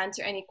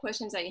answer any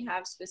questions that you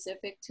have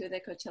specific to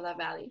the Coachella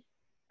Valley.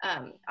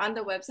 On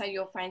the website,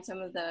 you'll find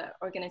some of the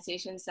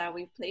organizations that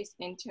we've placed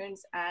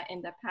interns at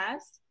in the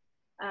past.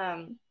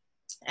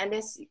 And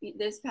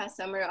this past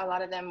summer, a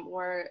lot of them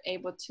were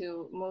able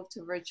to move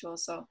to virtual.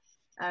 So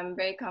I'm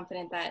very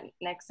confident that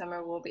next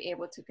summer we'll be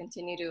able to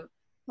continue to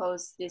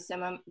post the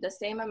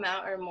same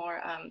amount or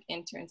more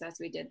interns as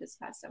we did this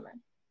past summer.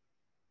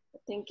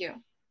 Thank you.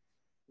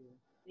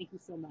 Thank you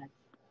so much.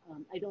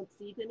 I don't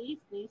see Denise.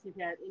 Denise, if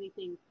you had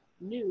anything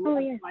new, Oh,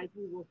 otherwise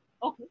we will,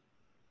 okay.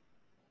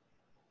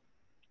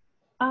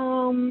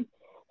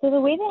 So the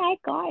way that I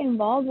got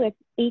involved with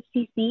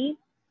HCC,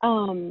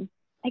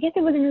 I guess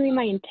it wasn't really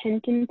my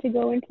intention to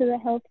go into the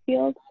health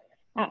field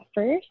at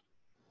first.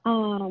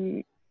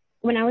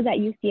 When I was at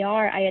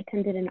UCR, I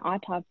attended an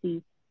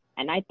autopsy,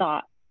 and I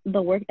thought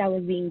the work that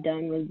was being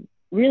done was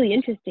really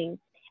interesting.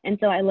 And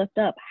so I looked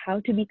up how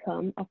to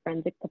become a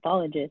forensic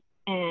pathologist,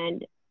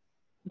 and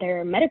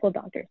they're medical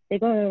doctors. They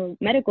go to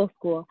medical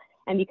school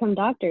and become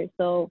doctors.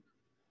 So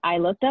I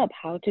looked up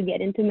how to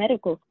get into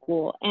medical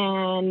school,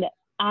 and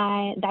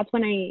that's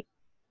when I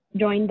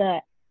joined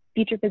the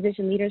Future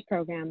Physician Leaders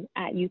Program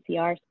at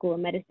UCR School of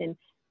Medicine.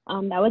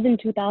 That was in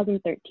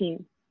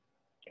 2013.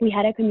 We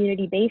had a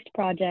community-based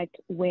project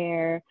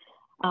where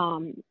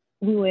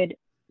we would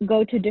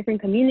go to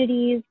different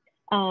communities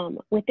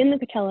within the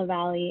Coachella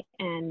Valley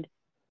and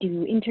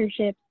do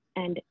internships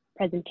and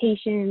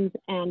presentations.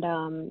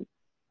 And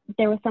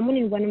there was someone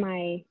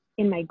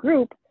in my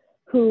group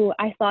who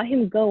I saw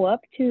him go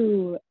up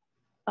to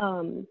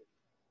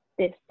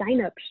this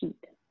sign-up sheet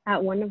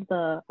at one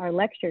of our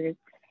lectures,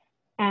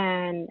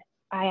 and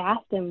I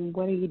asked him,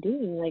 "What are you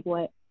doing? Like,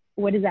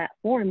 what is that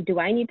form? Do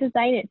I need to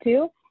sign it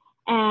too?"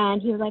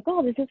 And he was like,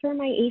 "Oh, this is for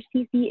my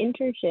HCC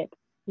internship."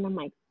 And I'm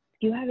like,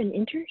 "Do you have an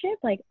internship?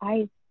 Like,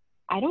 I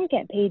don't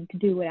get paid to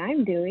do what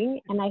I'm doing."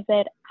 And I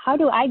said, "How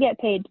do I get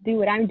paid to do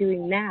what I'm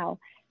doing now?"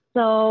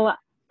 So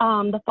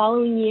the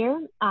following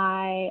year,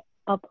 I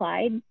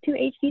applied to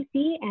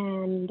HCC,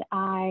 and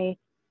I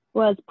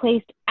was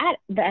placed at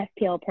the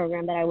FPL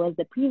program that I was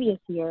the previous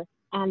year.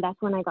 And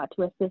that's when I got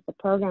to assist the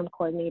program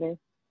coordinator.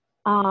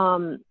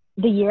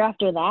 The year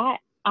after that,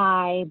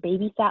 I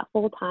babysat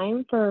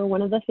full-time for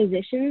one of the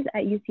physicians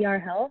at UCR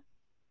Health,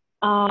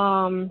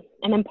 and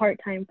then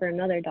part-time for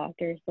another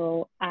doctor.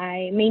 So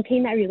I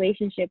maintained that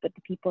relationship with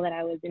the people that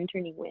I was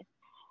interning with.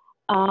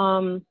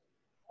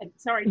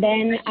 Sorry.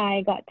 Then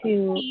I got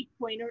to... Key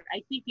pointer,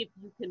 I think if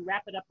you can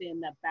wrap it up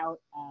in about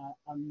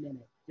a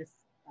minute, just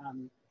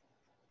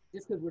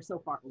because we're so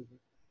far over.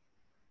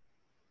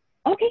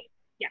 Okay.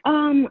 Yeah.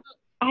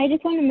 I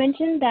just want to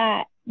mention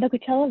that the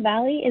Coachella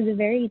Valley is a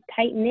very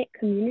tight-knit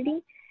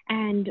community,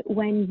 and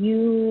when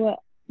you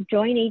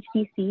join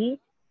HCC,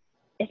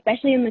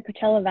 especially in the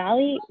Coachella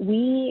Valley,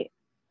 we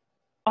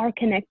are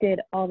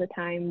connected all the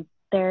time.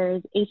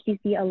 There's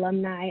HCC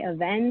alumni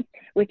events,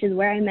 which is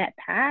where I met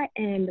Pat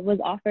and was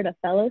offered a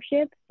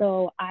fellowship.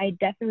 So I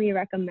definitely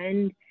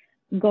recommend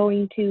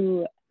going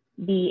to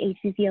the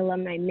HCC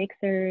alumni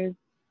mixers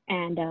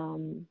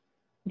and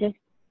just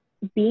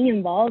being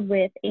involved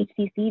with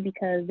HCC,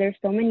 because there's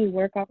so many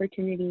work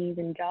opportunities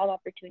and job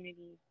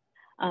opportunities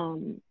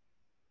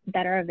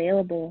that are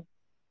available,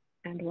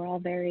 and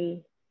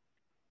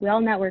we all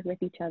network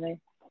with each other.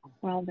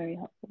 We're all very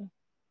helpful.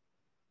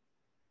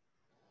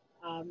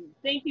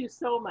 Thank you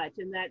so much,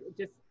 and that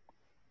just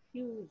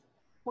huge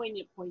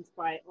poignant points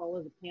by all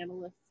of the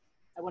panelists.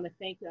 I want to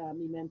thank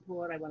mi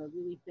mentor. I want to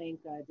really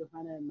thank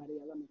Johanna and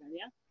Mariela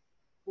Magana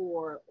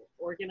for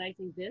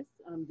organizing this.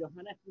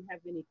 Johanna, if you have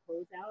any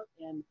closeout,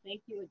 and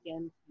thank you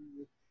again to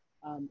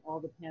all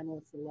the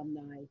panelists,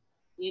 alumni.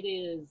 It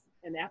is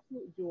an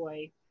absolute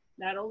joy,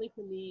 not only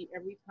for me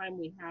every time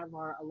we have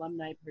our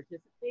alumni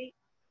participate,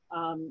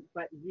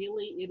 but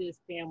really it is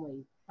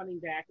family coming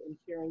back and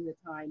sharing the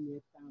time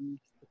with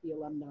the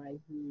alumni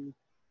who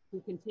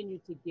continue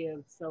to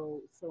give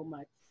so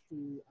much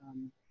to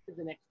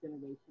the next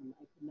generation.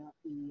 I could not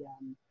be,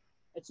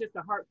 it's just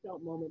a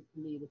heartfelt moment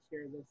for me to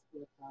share this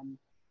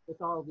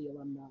with all the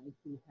alumni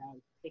who have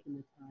taken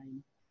the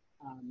time.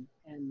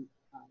 And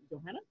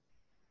Johanna?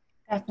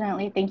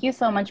 Definitely. Thank you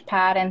so much,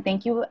 Pat. And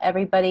thank you,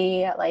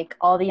 everybody, like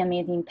all the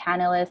amazing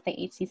panelists, the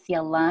HCC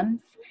alums.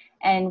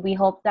 And we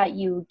hope that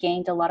you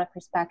gained a lot of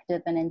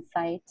perspective and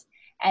insight.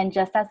 And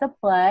just as a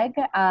plug,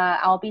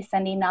 I'll be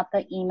sending out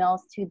the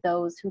emails to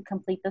those who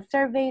complete the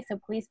survey. So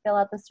please fill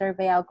out the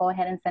survey. I'll go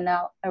ahead and send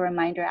out a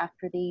reminder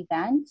after the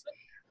event.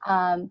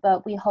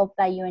 But we hope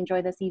that you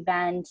enjoy this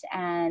event,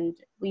 and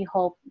we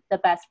hope the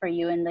best for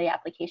you in the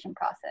application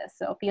process.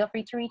 So feel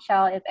free to reach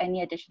out if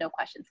any additional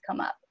questions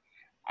come up,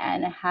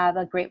 and have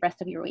a great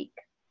rest of your week.